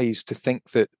surprised to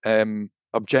think that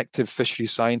objective fishery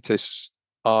scientists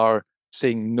are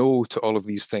saying no to all of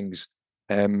these things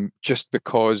just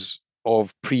because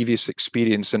of previous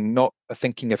experience and not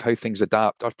thinking of how things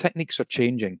adapt. Our techniques are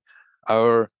changing.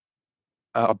 Our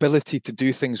ability to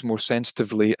do things more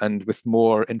sensitively and with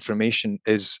more information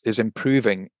is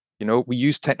improving. We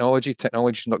use technology.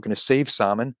 Technology is not going to save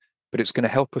salmon, but it's going to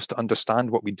help us to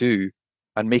understand what we do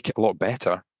and make it a lot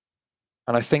better.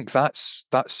 And I think that's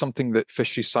something that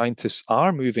fisheries scientists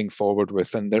are moving forward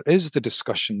with. And there is the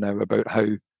discussion now about how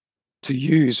to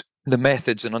use the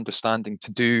methods and understanding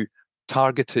to do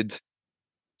targeted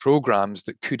programs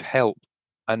that could help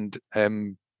and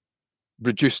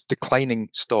reduce declining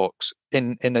stocks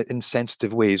in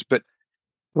sensitive ways. But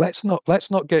let's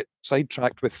not get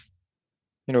sidetracked with,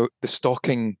 the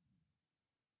stocking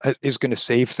is going to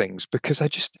save things, because I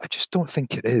just don't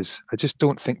think it is. I just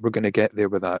don't think we're going to get there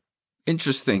with that.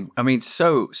 Interesting. I mean,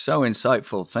 so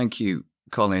insightful. Thank you,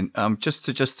 Colin. Just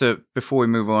to before we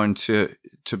move on to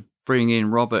bring in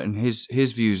Robert and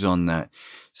his views on that.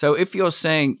 So, if you're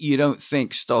saying you don't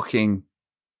think stocking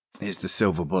is the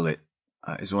silver bullet,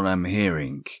 is what I'm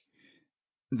hearing,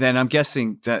 then I'm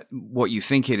guessing that what you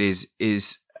think it is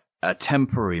a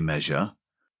temporary measure.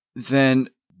 Then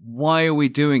why are we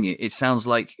doing it? It sounds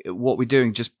like what we're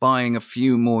doing, just buying a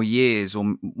few more years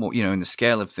or more, in the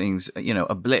scale of things,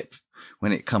 a blip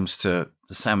when it comes to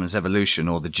the salmon's evolution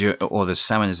or the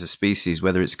salmon as a species,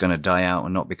 whether it's going to die out or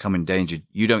not become endangered.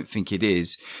 You don't think it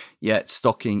is, yet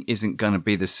stocking isn't going to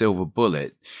be the silver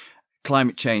bullet.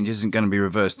 Climate change isn't going to be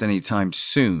reversed anytime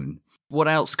soon. What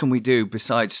else can we do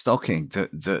besides stocking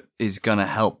that is going to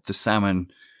help the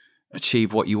salmon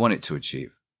achieve what you want it to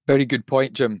achieve? Very good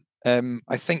point, Jim.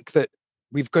 I think that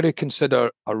we've got to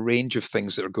consider a range of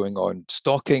things that are going on.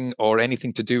 Stocking or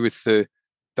anything to do with the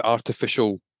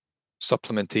artificial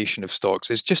supplementation of stocks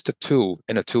is just a tool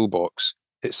in a toolbox.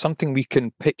 It's something we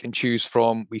can pick and choose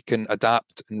from, we can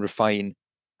adapt and refine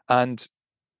and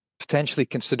potentially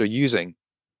consider using.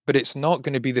 But it's not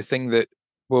going to be the thing that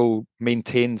will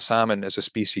maintain salmon as a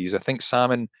species. I think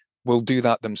salmon will do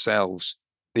that themselves.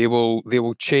 They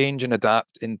will change and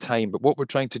adapt in time. But what we're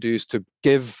trying to do is to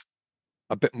give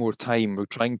a bit more time. We're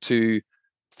trying to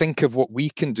think of what we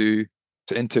can do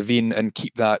to intervene and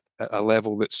keep that at a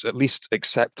level that's at least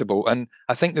acceptable. And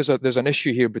I think there's an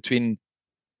issue here between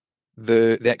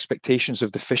the expectations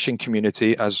of the fishing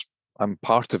community, as I'm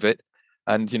part of it,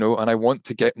 and I want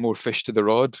to get more fish to the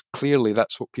rod. Clearly,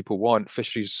 that's what people want.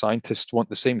 Fisheries scientists want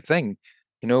the same thing.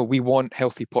 We want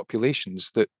healthy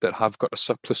populations that have got a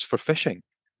surplus for fishing.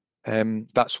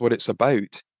 That's what it's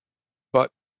about.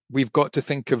 But we've got to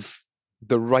think of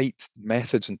the right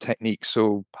methods and techniques.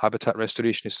 So habitat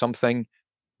restoration is something,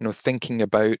 thinking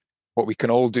about what we can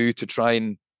all do to try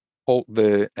and halt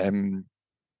the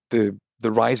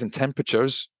rise in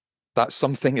temperatures. That's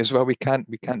something as well. We can't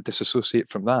disassociate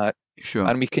from that. Sure.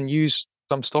 And we can use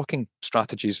some stocking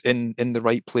strategies in the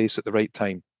right place at the right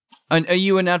time. And are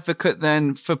you an advocate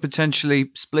then for potentially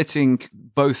splitting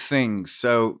both things?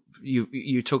 So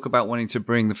you talk about wanting to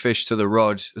bring the fish to the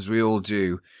rod, as we all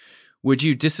do. Would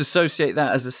you disassociate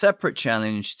that as a separate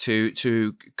challenge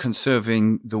to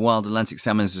conserving the wild Atlantic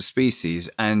salmon as a species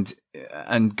and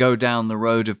go down the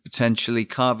road of potentially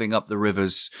carving up the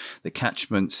rivers, the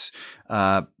catchments,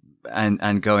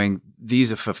 and going,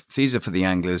 these are for the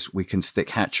anglers. We can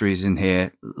stick hatcheries in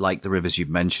here, like the rivers you've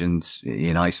mentioned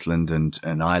in Iceland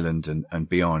and Ireland and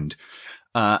beyond.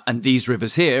 And these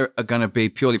rivers here are going to be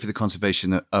purely for the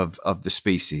conservation of the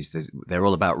species. They're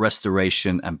all about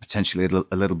restoration and potentially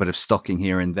a little bit of stocking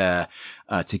here and there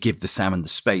to give the salmon the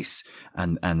space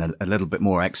and a little bit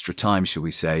more extra time, shall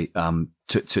we say,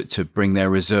 to bring their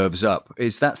reserves up.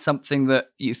 Is that something that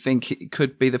you think it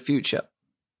could be the future?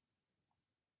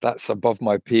 That's above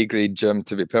my pay grade, Jim,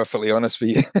 to be perfectly honest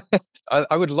with you.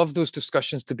 I would love those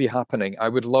discussions to be happening. I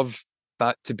would love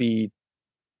that to be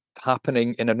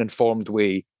happening in an informed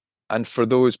way and for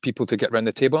those people to get around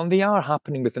the table. And they are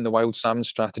happening within the wild salmon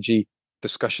strategy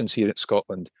discussions here in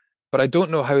Scotland. But I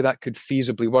don't know how that could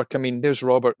feasibly work. I mean, there's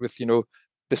Robert with,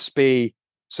 the Spey,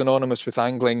 synonymous with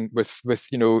angling, with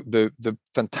the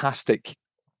fantastic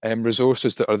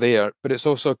resources that are there, but it's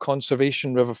also a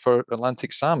conservation river for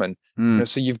Atlantic salmon.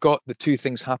 So you've got the two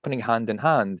things happening hand in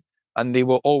hand, and they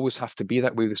will always have to be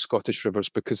that way with Scottish rivers,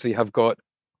 because they have got,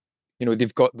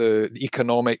 they've got the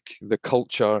economic, the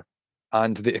culture,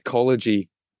 and the ecology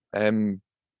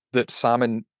that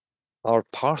salmon are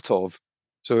part of.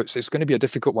 So it's going to be a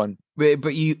difficult one.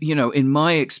 But in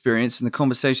my experience and the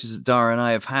conversations that Daire and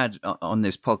I have had on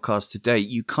this podcast today,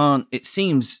 it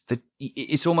seems that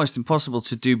it's almost impossible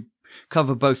to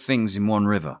cover both things in one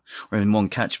river or in one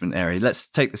catchment area. Let's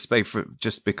take the Spey for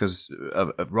just because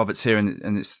Robert's here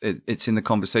and it's in the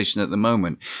conversation at the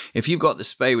moment. If you've got the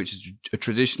Spey, which is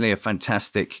traditionally a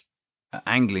fantastic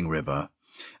angling river,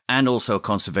 and also a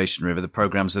conservation river, the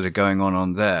programs that are going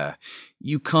on there,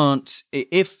 you can't,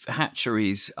 if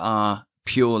hatcheries are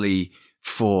purely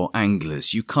for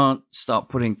anglers. You can't start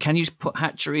can you put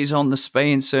hatcheries on the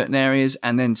Spey in certain areas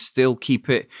and then still keep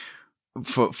it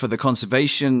for the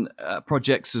conservation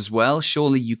projects as well?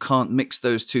 Surely you can't mix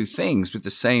those two things with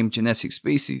the same genetic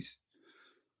species.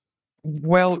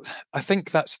 Well, I think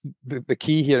that's the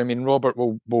key here. I mean, Robert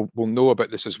will know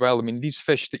about this as well. I mean, these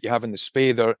fish that you have in the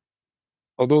Spey,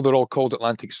 although they're all called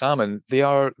Atlantic salmon,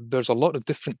 there's a lot of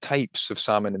different types of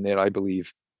salmon in there, I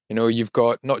believe. You know, you've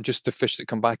got not just the fish that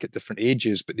come back at different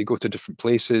ages, but they go to different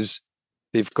places.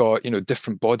 They've got,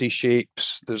 different body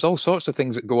shapes. There's all sorts of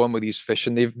things that go on with these fish,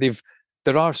 and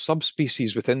there are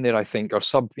subspecies within there, I think, or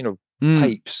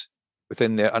types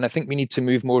within there. And I think we need to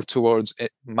move more towards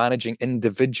managing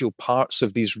individual parts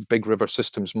of these big river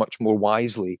systems much more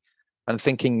wisely, and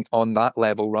thinking on that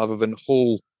level rather than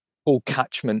whole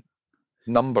catchment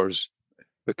numbers,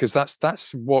 because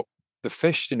that's what the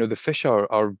fish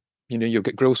are. You'll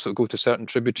get growths that go to certain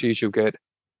tributaries, you'll get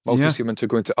multi-salmon to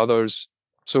go into others.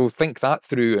 So think that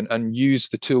through and use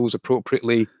the tools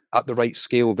appropriately at the right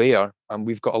scale there, and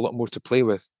we've got a lot more to play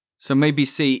with. So maybe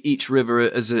see each river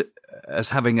as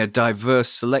having a diverse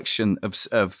selection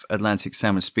of Atlantic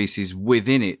salmon species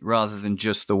within it, rather than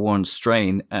just the one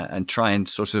strain, and try and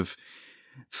sort of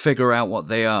figure out what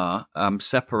they are,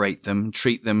 separate them,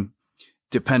 treat them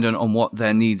dependent on what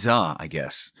their needs are, I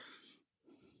guess.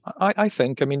 I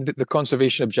think, the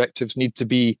conservation objectives need to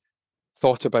be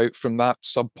thought about from that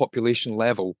subpopulation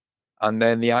level, and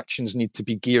then the actions need to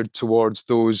be geared towards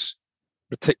those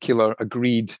particular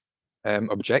agreed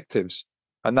objectives.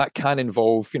 And that can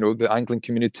involve, the angling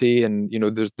community, and,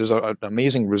 there's an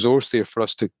amazing resource there for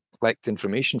us to collect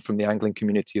information from the angling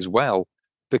community as well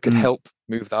that could help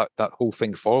move that whole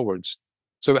thing forwards.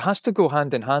 So it has to go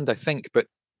hand in hand, I think, but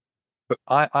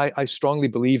I strongly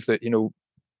believe that,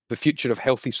 the future of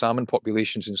healthy salmon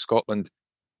populations in Scotland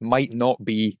might not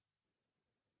be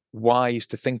wise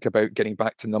to think about getting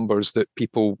back to numbers that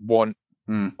people want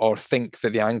or think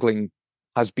that the angling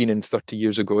has been in 30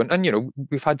 years ago. And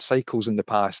we've had cycles in the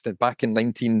past. And back in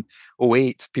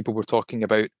 1908, people were talking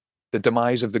about the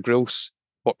demise of the grouse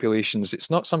populations. It's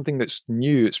not something that's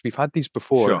new. We've had these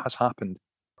before. Sure. It has happened.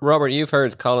 Robert, you've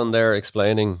heard Colin there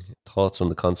explaining thoughts on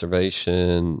the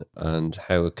conservation and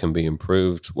how it can be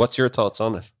improved. What's your thoughts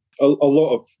on it? A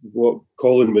lot of what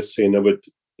Colin was saying, I would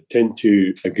tend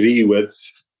to agree with.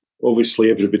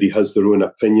 Obviously, everybody has their own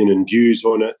opinion and views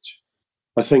on it.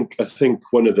 I think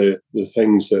one of the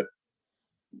things that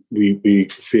we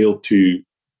fail to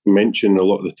mention a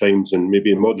lot of the times, and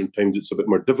maybe in modern times it's a bit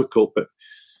more difficult, but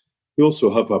we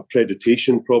also have a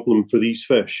predation problem for these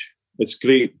fish. It's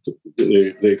great,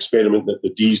 the experiment that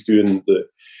the D's doing, the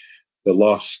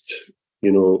last,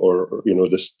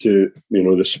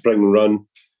 the spring run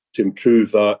to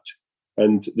improve that.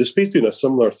 And the Spey's doing a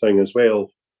similar thing as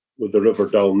well with the River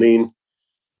Dalnain,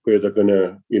 where they're going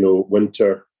to,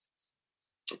 winter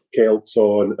kelts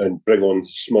on and bring on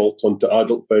smolts onto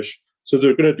adult fish. So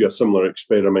they're going to do a similar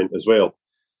experiment as well.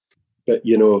 But,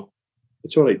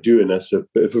 it's all right doing this, but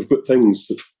if we've got things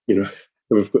that, if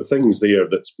we've got things there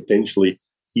that's potentially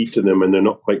eating them and they're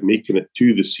not quite making it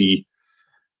to the sea,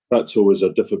 that's always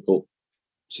a difficult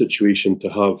situation to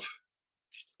have.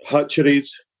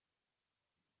 Hatcheries,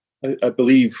 I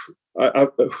believe,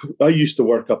 I used to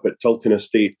work up at Tilton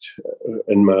Estate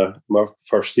in my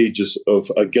first stages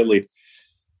of a ghillie,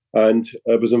 and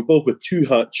I was involved with two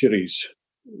hatcheries.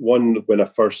 One when I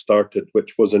first started,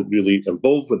 which wasn't really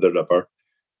involved with the river,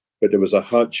 but it was a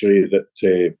hatchery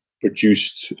that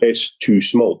produced S2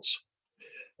 smolts,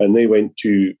 and they went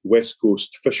to West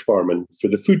Coast fish farming for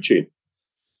the food chain.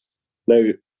 Now,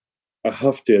 I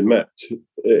have to admit,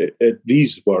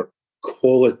 these were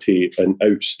quality and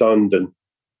outstanding.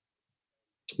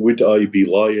 Would I be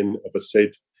lying if I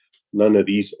said none of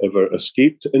these ever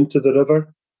escaped into the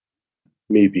river?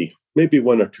 Maybe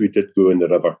one or two did go in the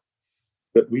river,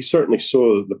 but we certainly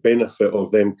saw the benefit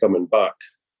of them coming back,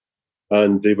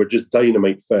 and they were just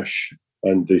dynamite fish,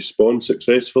 and they spawned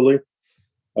successfully.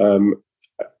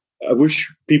 I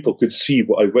wish people could see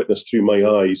what I've witnessed through my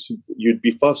eyes. You'd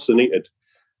be fascinated.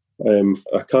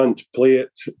 I can't play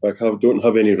it. Don't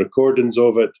have any recordings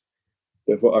of it.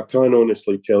 But what I can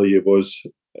honestly tell you was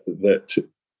that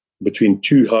between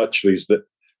two hatcheries that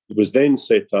was then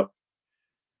set up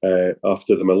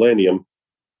after the millennium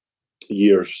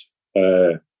years,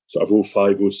 sort of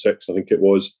 05, 06, I think it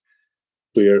was,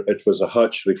 where it was a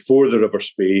hatchery for the River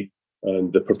Spey,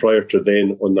 and the proprietor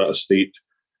then on that estate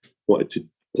wanted to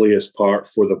play his part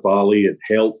for the valley and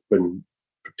help and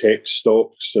protect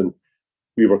stocks, and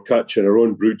we were catching our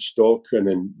own brood stock and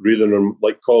then reeling them,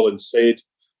 like Colin said.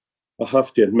 I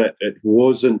have to admit, it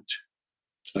wasn't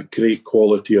a great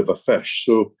quality of a fish.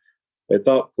 So at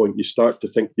that point you start to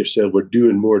think to yourself, we're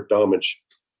doing more damage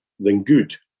than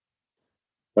good.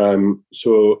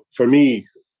 So for me,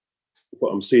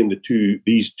 what I'm saying,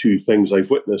 these two things I've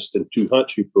witnessed in 2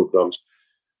 hatchery programs,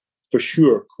 for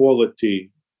sure,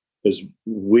 quality is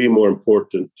way more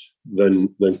important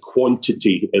than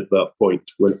quantity at that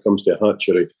point when it comes to a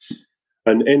hatchery.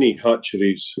 And any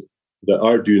hatcheries that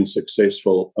are doing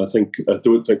successful, I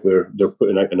don't think they're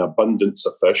putting out an abundance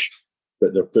of fish,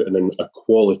 but they're putting in a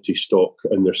quality stock,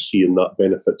 and they're seeing that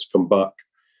benefits come back.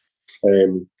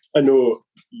 I know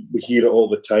we hear it all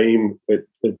the time,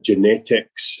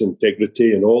 genetics,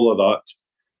 integrity, and all of that.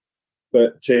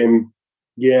 But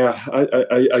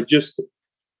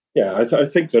I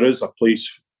think there is a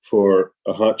place for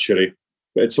a hatchery,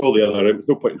 but it's all the other. There's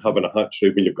no point in having a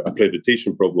hatchery when you've got a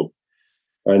predation problem,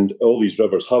 and all these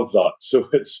rivers have that. So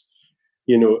it's,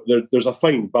 there's a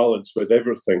fine balance with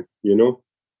everything.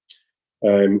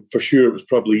 For sure, it was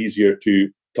probably easier to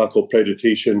tackle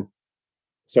predation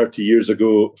 30 years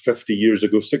ago, 50 years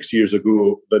ago, 60 years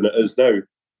ago than it is now.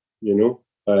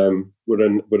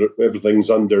 Everything's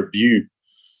under view.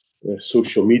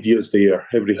 Social media's there.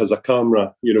 Everybody has a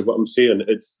camera. You know what I'm saying?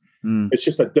 It's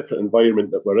just a different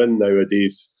environment that we're in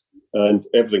nowadays, and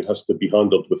everything has to be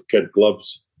handled with kid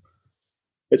gloves.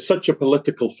 It's such a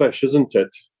political fish, isn't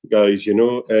it, guys?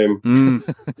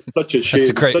 Such a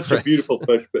shame. Such a beautiful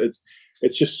fish, but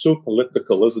it's just so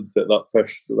political, isn't it? That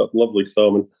fish, that lovely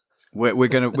salmon. We're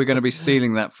gonna be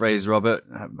stealing that phrase, Robert.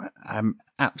 I'm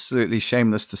absolutely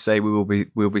shameless to say we'll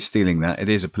be stealing that. It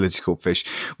is a political fish.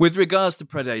 With regards to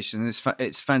predation,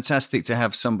 it's fantastic to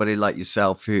have somebody like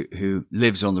yourself who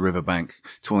lives on the riverbank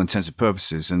to all intents and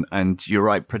purposes. And you're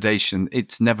right, predation.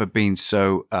 It's never been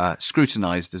so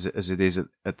scrutinised as it is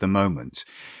at the moment.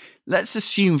 Let's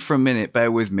assume for a minute.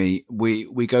 Bear with me.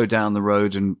 We go down the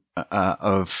road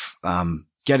of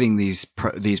getting these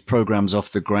programs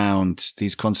off the ground,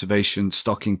 these conservation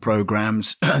stocking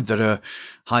programs that are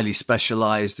highly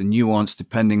specialized and nuanced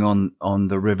depending on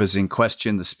the rivers in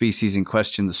question, the species in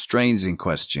question, the strains in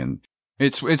question.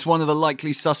 It's one of the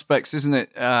likely suspects, isn't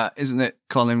it,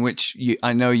 Colin? Which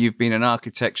I know you've been an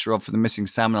architecture of for the Missing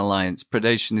Salmon Alliance.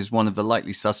 Predation is one of the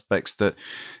likely suspects that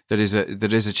is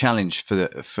a challenge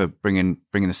for bringing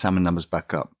the salmon numbers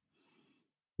back up.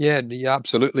 Yeah,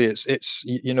 absolutely. It's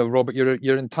Robert,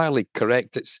 you're entirely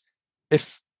correct.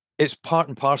 It's part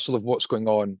and parcel of what's going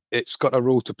on. It's got a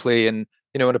role to play, and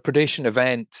in a predation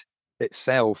event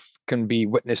itself can be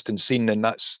witnessed and seen, and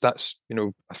that's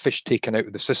a fish taken out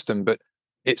of the system. But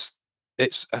it's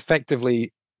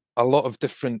effectively a lot of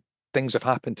different things have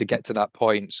happened to get to that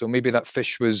point. So maybe that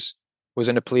fish was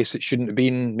in a place it shouldn't have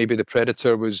been. Maybe the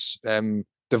predator was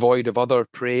devoid of other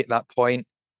prey at that point.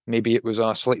 Maybe it was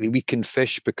a slightly weakened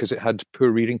fish because it had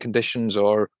poor rearing conditions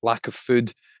or lack of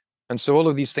food. And so all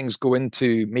of these things go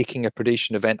into making a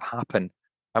predation event happen.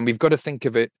 And we've got to think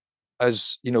of it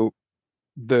as,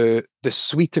 the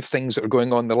suite of things that are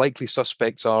going on. The likely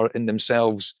suspects are in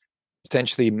themselves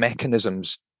potentially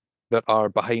mechanisms that are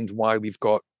behind why we've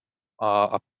got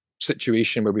a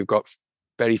situation where we've got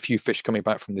very few fish coming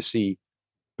back from the sea.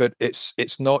 But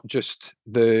it's not just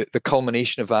the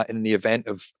culmination of that in the event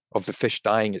of the fish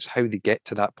dying. It's how they get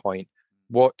to that point.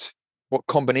 What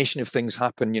combination of things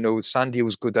happen? Sand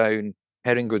eels go down,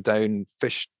 herring go down,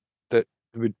 fish that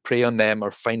would prey on them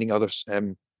are finding other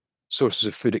sources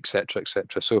of food, etc.,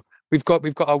 etc. So we've got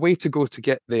a way to go to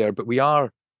get there, but we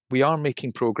are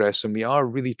making progress, and we are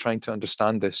really trying to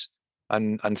understand this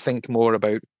and think more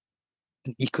about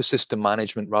an ecosystem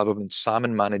management rather than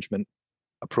salmon management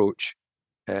approach.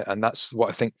 And that's what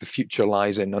I think the future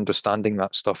lies in, understanding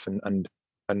that stuff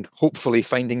and hopefully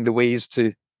finding the ways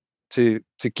to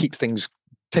keep things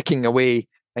ticking away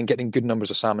and getting good numbers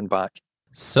of salmon back.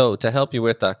 So to help you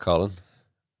with that, Colin,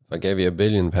 if I gave you £1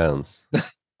 billion,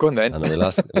 go on then. And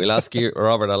we'll ask you,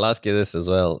 Robert. I'll ask you this as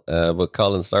well. But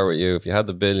Colin, start with you. If you had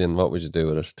the $1 billion, what would you do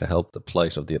with it to help the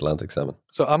plight of the Atlantic salmon?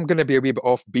 So I'm going to be a wee bit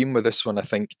off beam with this one. I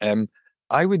think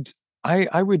I would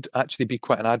actually be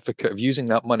quite an advocate of using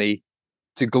that money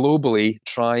to globally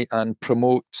try and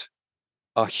promote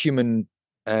a human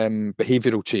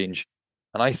behavioural change.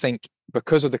 And I think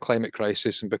because of the climate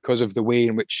crisis and because of the way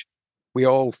in which we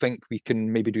all think we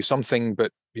can maybe do something,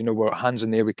 but we're hands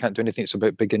in the air, we can't do anything. It's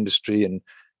about big industry and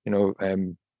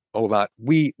all of that.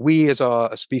 We as a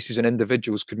species and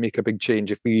individuals could make a big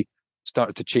change if we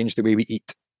started to change the way we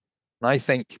eat. And I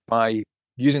think by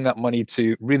using that money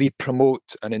to really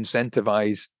promote and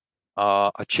incentivize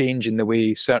a change in the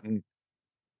way certain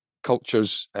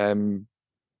cultures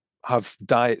have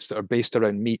diets that are based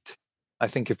around meat. I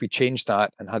think if we changed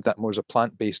that and had that more as a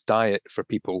plant-based diet for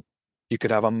people, you could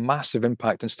have a massive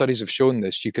impact, and studies have shown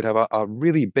this. You could have a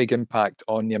really big impact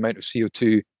on the amount of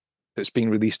CO2 that's being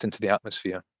released into the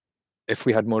atmosphere if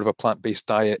we had more of a plant-based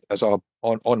diet as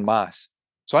en masse.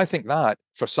 So I think that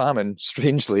for salmon,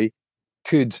 strangely,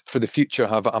 could for the future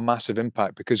have a massive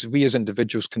impact, because we as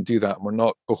individuals can do that, and we're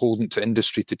not beholden to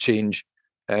industry to change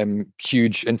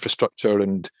huge infrastructure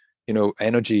and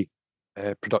energy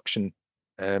production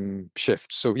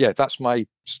shifts. So yeah, that's my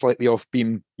slightly off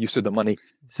beam use of the money.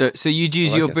 So you'd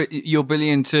use your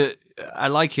billion to, I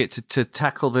like it, to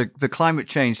tackle the climate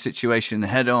change situation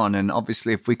head on. And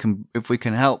obviously, if we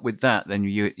can help with that, then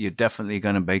you're definitely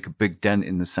going to make a big dent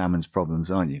in the salmon's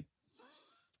problems, aren't you?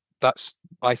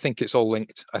 I think it's all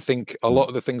linked. I think a lot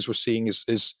of the things we're seeing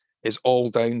is all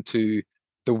down to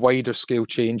the wider scale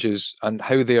changes and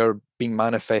how they are being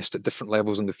manifest at different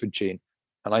levels in the food chain.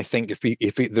 And I think if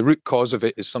the root cause of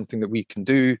it is something that we can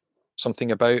do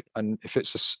something about, and if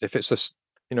it's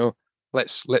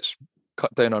let's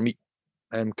cut down our meat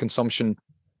consumption,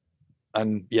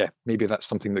 and maybe that's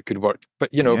something that could work.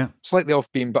 But slightly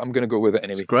off beam, but I'm going to go with it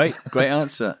anyway. It's great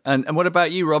answer. And what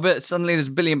about you, Robert? Suddenly there's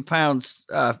 £1 billion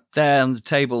there on the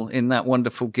table in that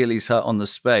wonderful Ghillie's hut on the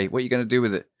Spey. What are you going to do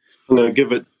with it? I'm going to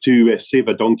give it to Save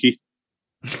a Donkey.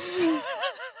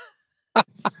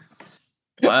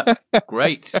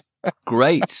 Great.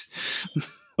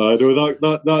 I know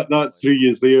that 3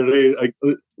 years there.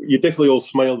 You definitely all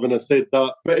smiled when I said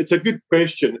that. But it's a good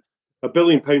question. £1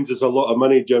 billion is a lot of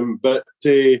money, Jim. But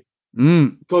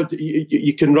God,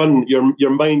 you can run your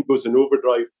mind goes in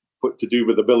overdrive. What to do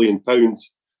with £1 billion?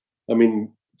 I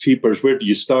mean, cheapers. Where do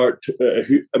you start?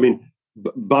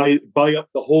 Buy up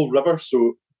the whole river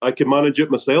so I can manage it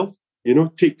myself.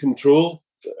 Take control.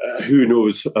 Who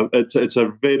knows? It's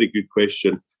a very good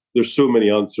question. There's so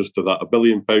many answers to that. £1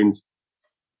 billion.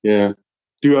 Yeah.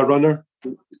 Do a runner?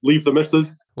 Leave the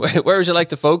missus? Where would you like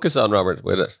to focus on, Robert,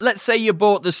 with it? Let's say you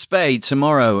bought the Spey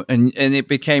tomorrow and it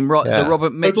became the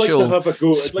Robert Mitchell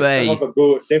Spey. I'd like to have a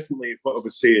go. Definitely what I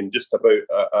was saying, just about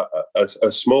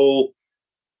a small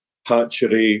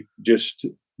hatchery,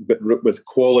 but with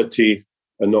quality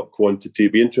and not quantity.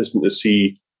 It'd be interesting to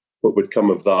see what would come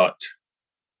of that.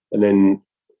 And then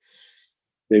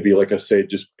maybe, like I said,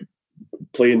 just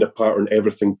playing the part on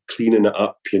everything, cleaning it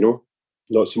up,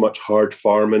 not so much hard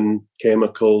farming,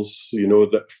 chemicals,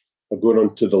 that are going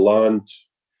onto the land,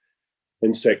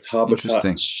 insect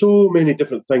habitat, so many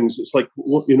different things. It's like,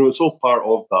 it's all part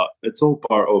of that. It's all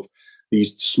part of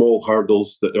these small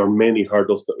hurdles that there are many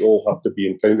hurdles that all have to be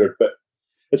encountered. But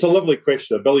it's a lovely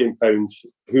question. £1 billion,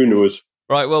 who knows?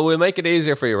 Right, well, we'll make it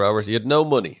easier for you, Robert. You had no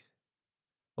money.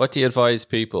 What do you advise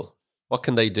people? What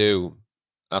can they do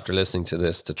after listening to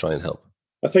this to try and help?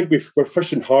 I think we're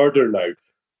fishing harder now.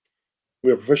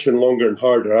 We're fishing longer and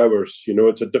harder hours.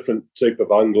 It's a different type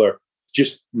of angler.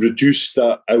 Just reduce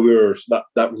that hours,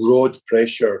 that rod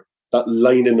pressure, that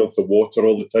lining of the water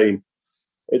all the time.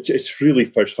 It's really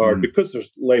fish hard because there's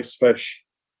less fish.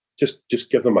 Just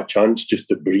give them a chance just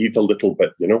to breathe a little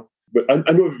bit, But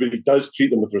I know everybody does treat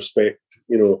them with respect,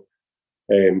 all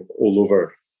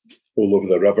over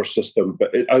the river system.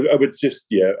 But I would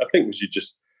I think we should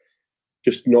just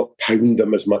not pound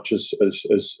them as much as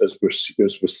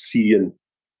we're seeing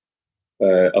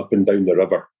up and down the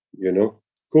river.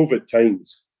 COVID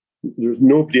times, there was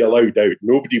nobody allowed out.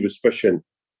 Nobody was fishing,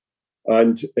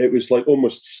 and it was like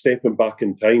almost stepping back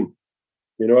in time.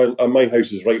 And my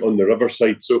house is right on the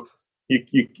riverside, so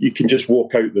you can just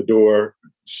walk out the door,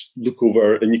 look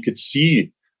over, and you could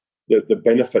see the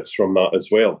benefits from that as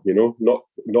well.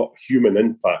 Not human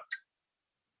impact.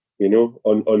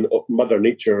 On Mother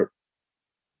Nature.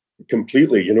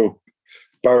 Completely,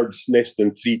 birds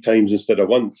nesting 3 times instead of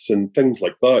once and things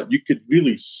like that. You could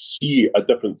really see a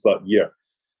difference that year.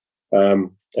 And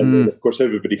then, of course,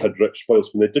 everybody had rich spoils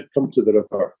when they did come to the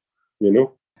river,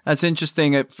 That's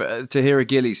interesting to hear a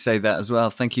ghillie say that as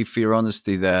well. Thank you for your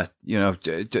honesty there.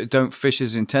 Don't fish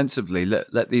as intensively.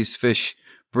 Let these fish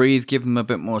breathe, give them a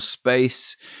bit more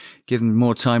space, give them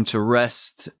more time to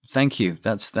rest. Thank you.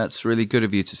 That's really good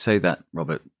of you to say that,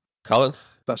 Robert. Colin?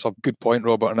 That's a good point,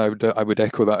 Robert, and I would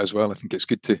echo that as well. I think it's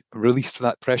good to release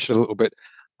that pressure a little bit.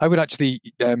 I would actually,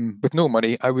 with no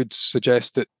money, I would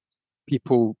suggest that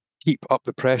people keep up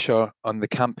the pressure on the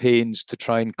campaigns to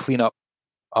try and clean up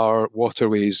our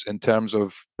waterways in terms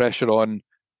of pressure on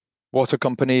water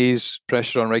companies,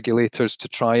 pressure on regulators to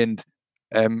try and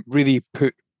really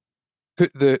put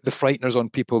the frighteners on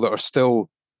people that are still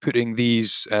putting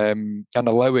these and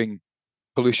allowing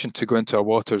pollution to go into our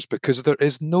waters, because there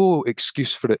is no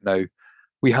excuse for it now.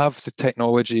 We have the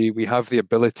technology, we have the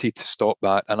ability to stop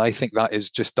that, and I think that is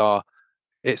just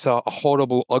it's a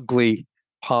horrible, ugly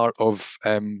part of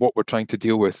what we're trying to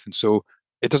deal with. And so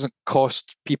it doesn't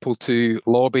cost people to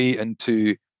lobby and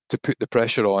to put the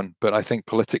pressure on, but I think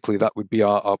politically that would be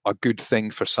a good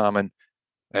thing for salmon,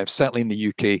 certainly in the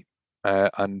UK.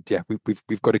 And yeah,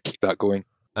 we've got to keep that going.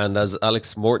 And as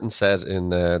Alex Morton said in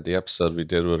the episode we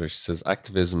did with her, she says,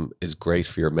 activism is great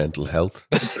for your mental health.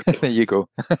 There you go.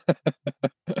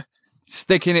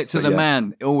 Sticking it to the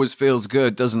man, it always feels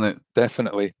good, doesn't it?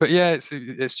 Definitely. But yeah,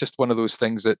 it's just one of those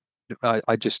things that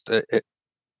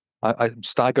I'm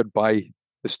staggered by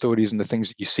the stories and the things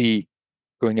that you see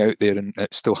going out there, and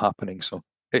it's still happening. So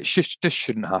it just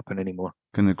shouldn't happen anymore.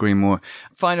 Couldn't agree more.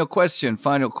 Final question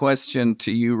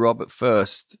to you, Robert,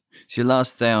 first. It's your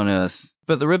last day on Earth.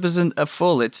 But the rivers are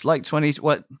full. It's like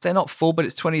they're not full, but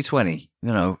it's 2020.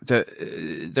 You know,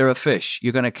 there are fish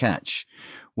you're going to catch.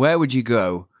 Where would you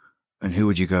go, and who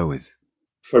would you go with?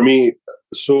 For me,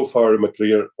 so far in my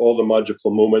career, all the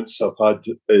magical moments I've had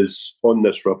is on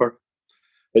this river.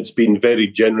 It's been very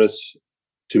generous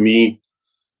to me,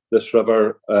 this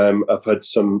river. I've had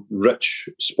some rich,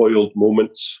 spoiled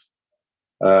moments.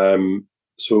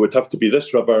 So it would have to be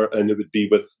this river, and it would be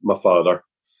with my father.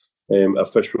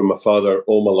 I've fished with my father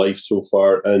all my life so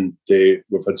far, and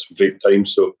we've had some great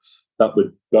times. So that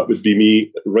would be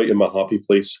me right in my happy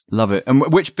place. Love it. And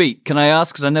which beat, can I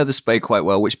ask, because I know the Spey quite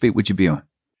well, which beat would you be on?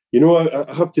 You know,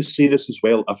 I have to say this as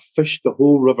well. I've fished the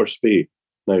whole River Spey.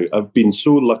 Now, I've been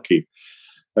so lucky,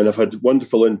 and I've had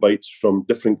wonderful invites from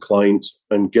different clients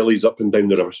and ghillies up and down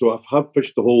the river. So I have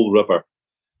fished the whole river.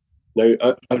 Now,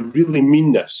 I really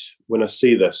mean this when I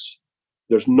say this.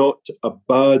 There's not a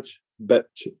bad bit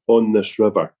on this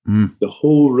river. The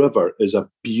whole river is a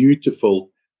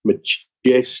beautiful,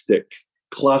 majestic,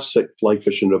 classic fly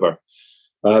fishing river.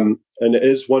 And it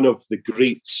is one of the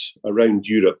greats around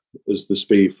Europe, is the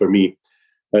Spey for me.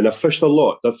 And I've fished a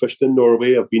lot. I've fished in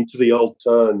Norway, I've been to the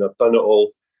Alta, and I've done it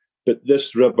all. But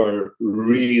this river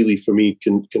really, for me,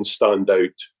 can stand out.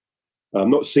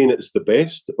 I'm not saying it's the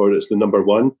best or it's the number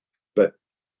one, but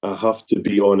I have to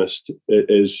be honest,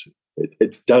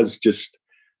 it does just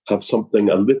have something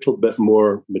a little bit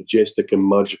more majestic and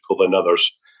magical than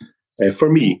others. For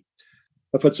me,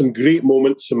 I've had some great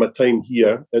moments in my time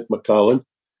here at Macallan,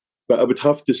 but I would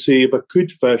have to say, if I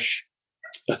could fish,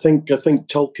 I think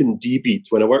Tulkin D-beat,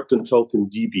 when I worked on Tulkin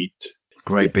D-beat.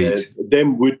 Great beat. The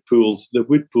wood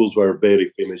pools were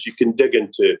very famous. You can dig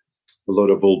into a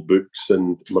lot of old books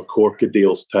and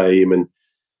McCorkadale's time and,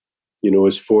 you know,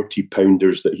 his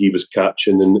 40-pounders that he was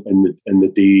catching in the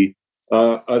day.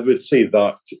 I would say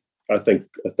that. I think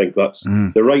that's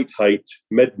the right height,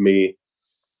 mid-May,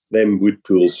 them wood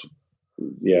pools.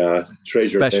 Yeah,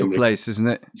 treasure. Special place, isn't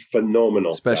it?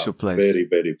 Phenomenal. Special place. Very,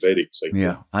 very, very exciting.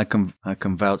 Yeah, I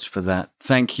can vouch for that.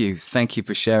 Thank you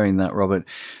for sharing that, Robert.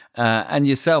 And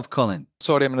yourself, Colin.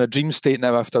 Sorry, I'm in a dream state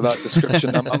now after that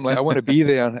description. I'm like, I want to be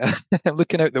there. I'm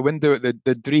looking out the window at the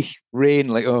Dreich rain,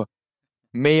 like, oh,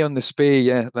 May on the Spey.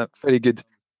 Yeah, that's very good.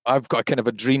 I've got a kind of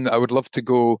a dream that I would love to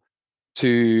go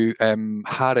to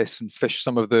Harris and fish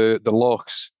some of the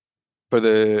lochs for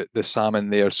the salmon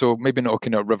there. So maybe not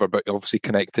Kinnaird River, but obviously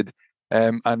connected.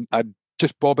 And I'd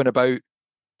just bobbing about,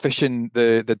 fishing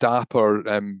the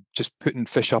dapper, just putting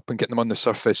fish up and getting them on the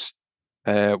surface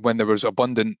when there was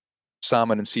abundant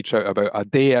salmon and sea trout about. A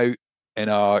day out in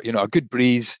a good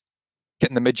breeze,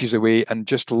 getting the midges away, and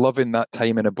just loving that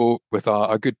time in a boat with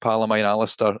a good pal of mine,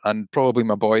 Alistair, and probably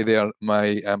my boy there,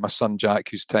 my son Jack,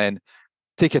 who's 10.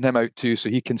 Taking him out too, so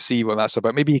he can see what that's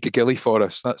about. Maybe he could ghillie for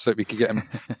us. That's it. We could get him.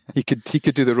 he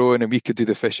could do the rowing and we could do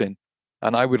the fishing.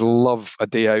 And I would love a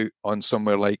day out on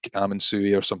somewhere like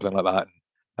Amansui or something like that,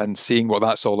 and seeing what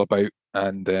that's all about.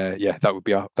 And that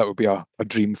would be a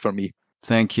dream for me.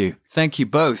 Thank you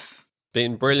both.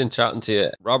 Been brilliant chatting to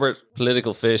you, Robert.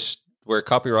 Political fish. We're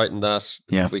copywriting that.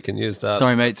 Yeah, if we can use that.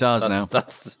 Sorry, mate, it's ours now.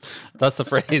 That's the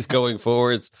phrase going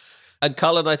forwards. And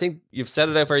Colin, I think you've set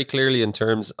it out very clearly in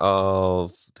terms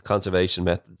of the conservation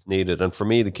methods needed. And for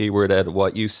me, the key word out of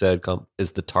what you said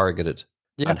is the targeted.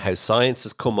 Yeah. And how science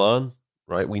has come on,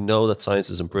 right? We know that science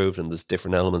has improved and there's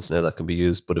different elements now that can be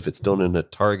used. But if it's done in a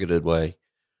targeted way,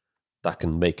 that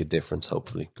can make a difference,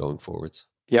 hopefully, going forwards.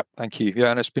 Yep, thank you. Yeah,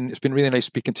 and it's been really nice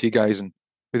speaking to you guys, and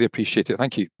really appreciate it.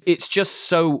 Thank you. It's just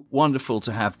so wonderful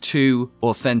to have two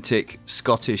authentic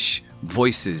Scottish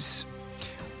voices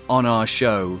on our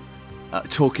show.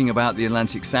 Talking about the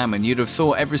Atlantic salmon. You'd have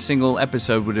thought every single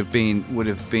episode would have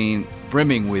been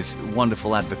brimming with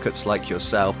wonderful advocates like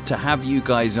yourself. To have you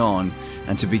guys on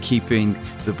and to be keeping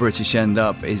the British end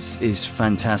up is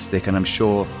fantastic, and I'm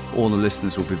sure all the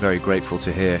listeners will be very grateful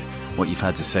to hear what you've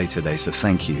had to say today. So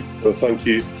thank you. Well, thank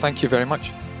you. Thank you very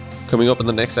much. Coming up in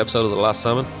the next episode of The Last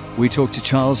Salmon, we talk to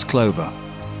Charles Clover,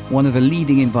 one of the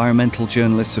leading environmental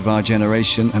journalists of our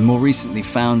generation, and more recently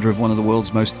founder of one of the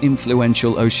world's most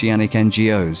influential oceanic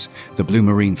NGOs, the Blue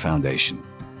Marine Foundation.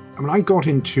 I mean, I got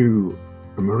into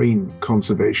marine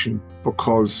conservation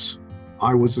because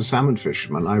I was a salmon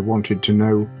fisherman. I wanted to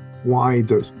know why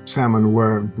the salmon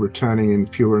were returning in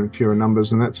fewer and fewer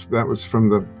numbers, and that was from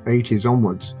the 80s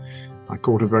onwards. I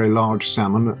caught a very large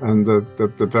salmon, and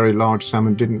the very large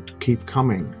salmon didn't keep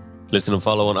coming. Listen and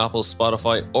follow on Apple,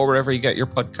 Spotify, or wherever you get your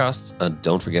podcasts. And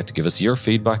don't forget to give us your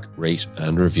feedback, rate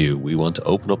and review. We want to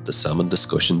open up the salmon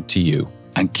discussion to you.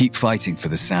 And keep fighting for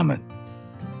the salmon.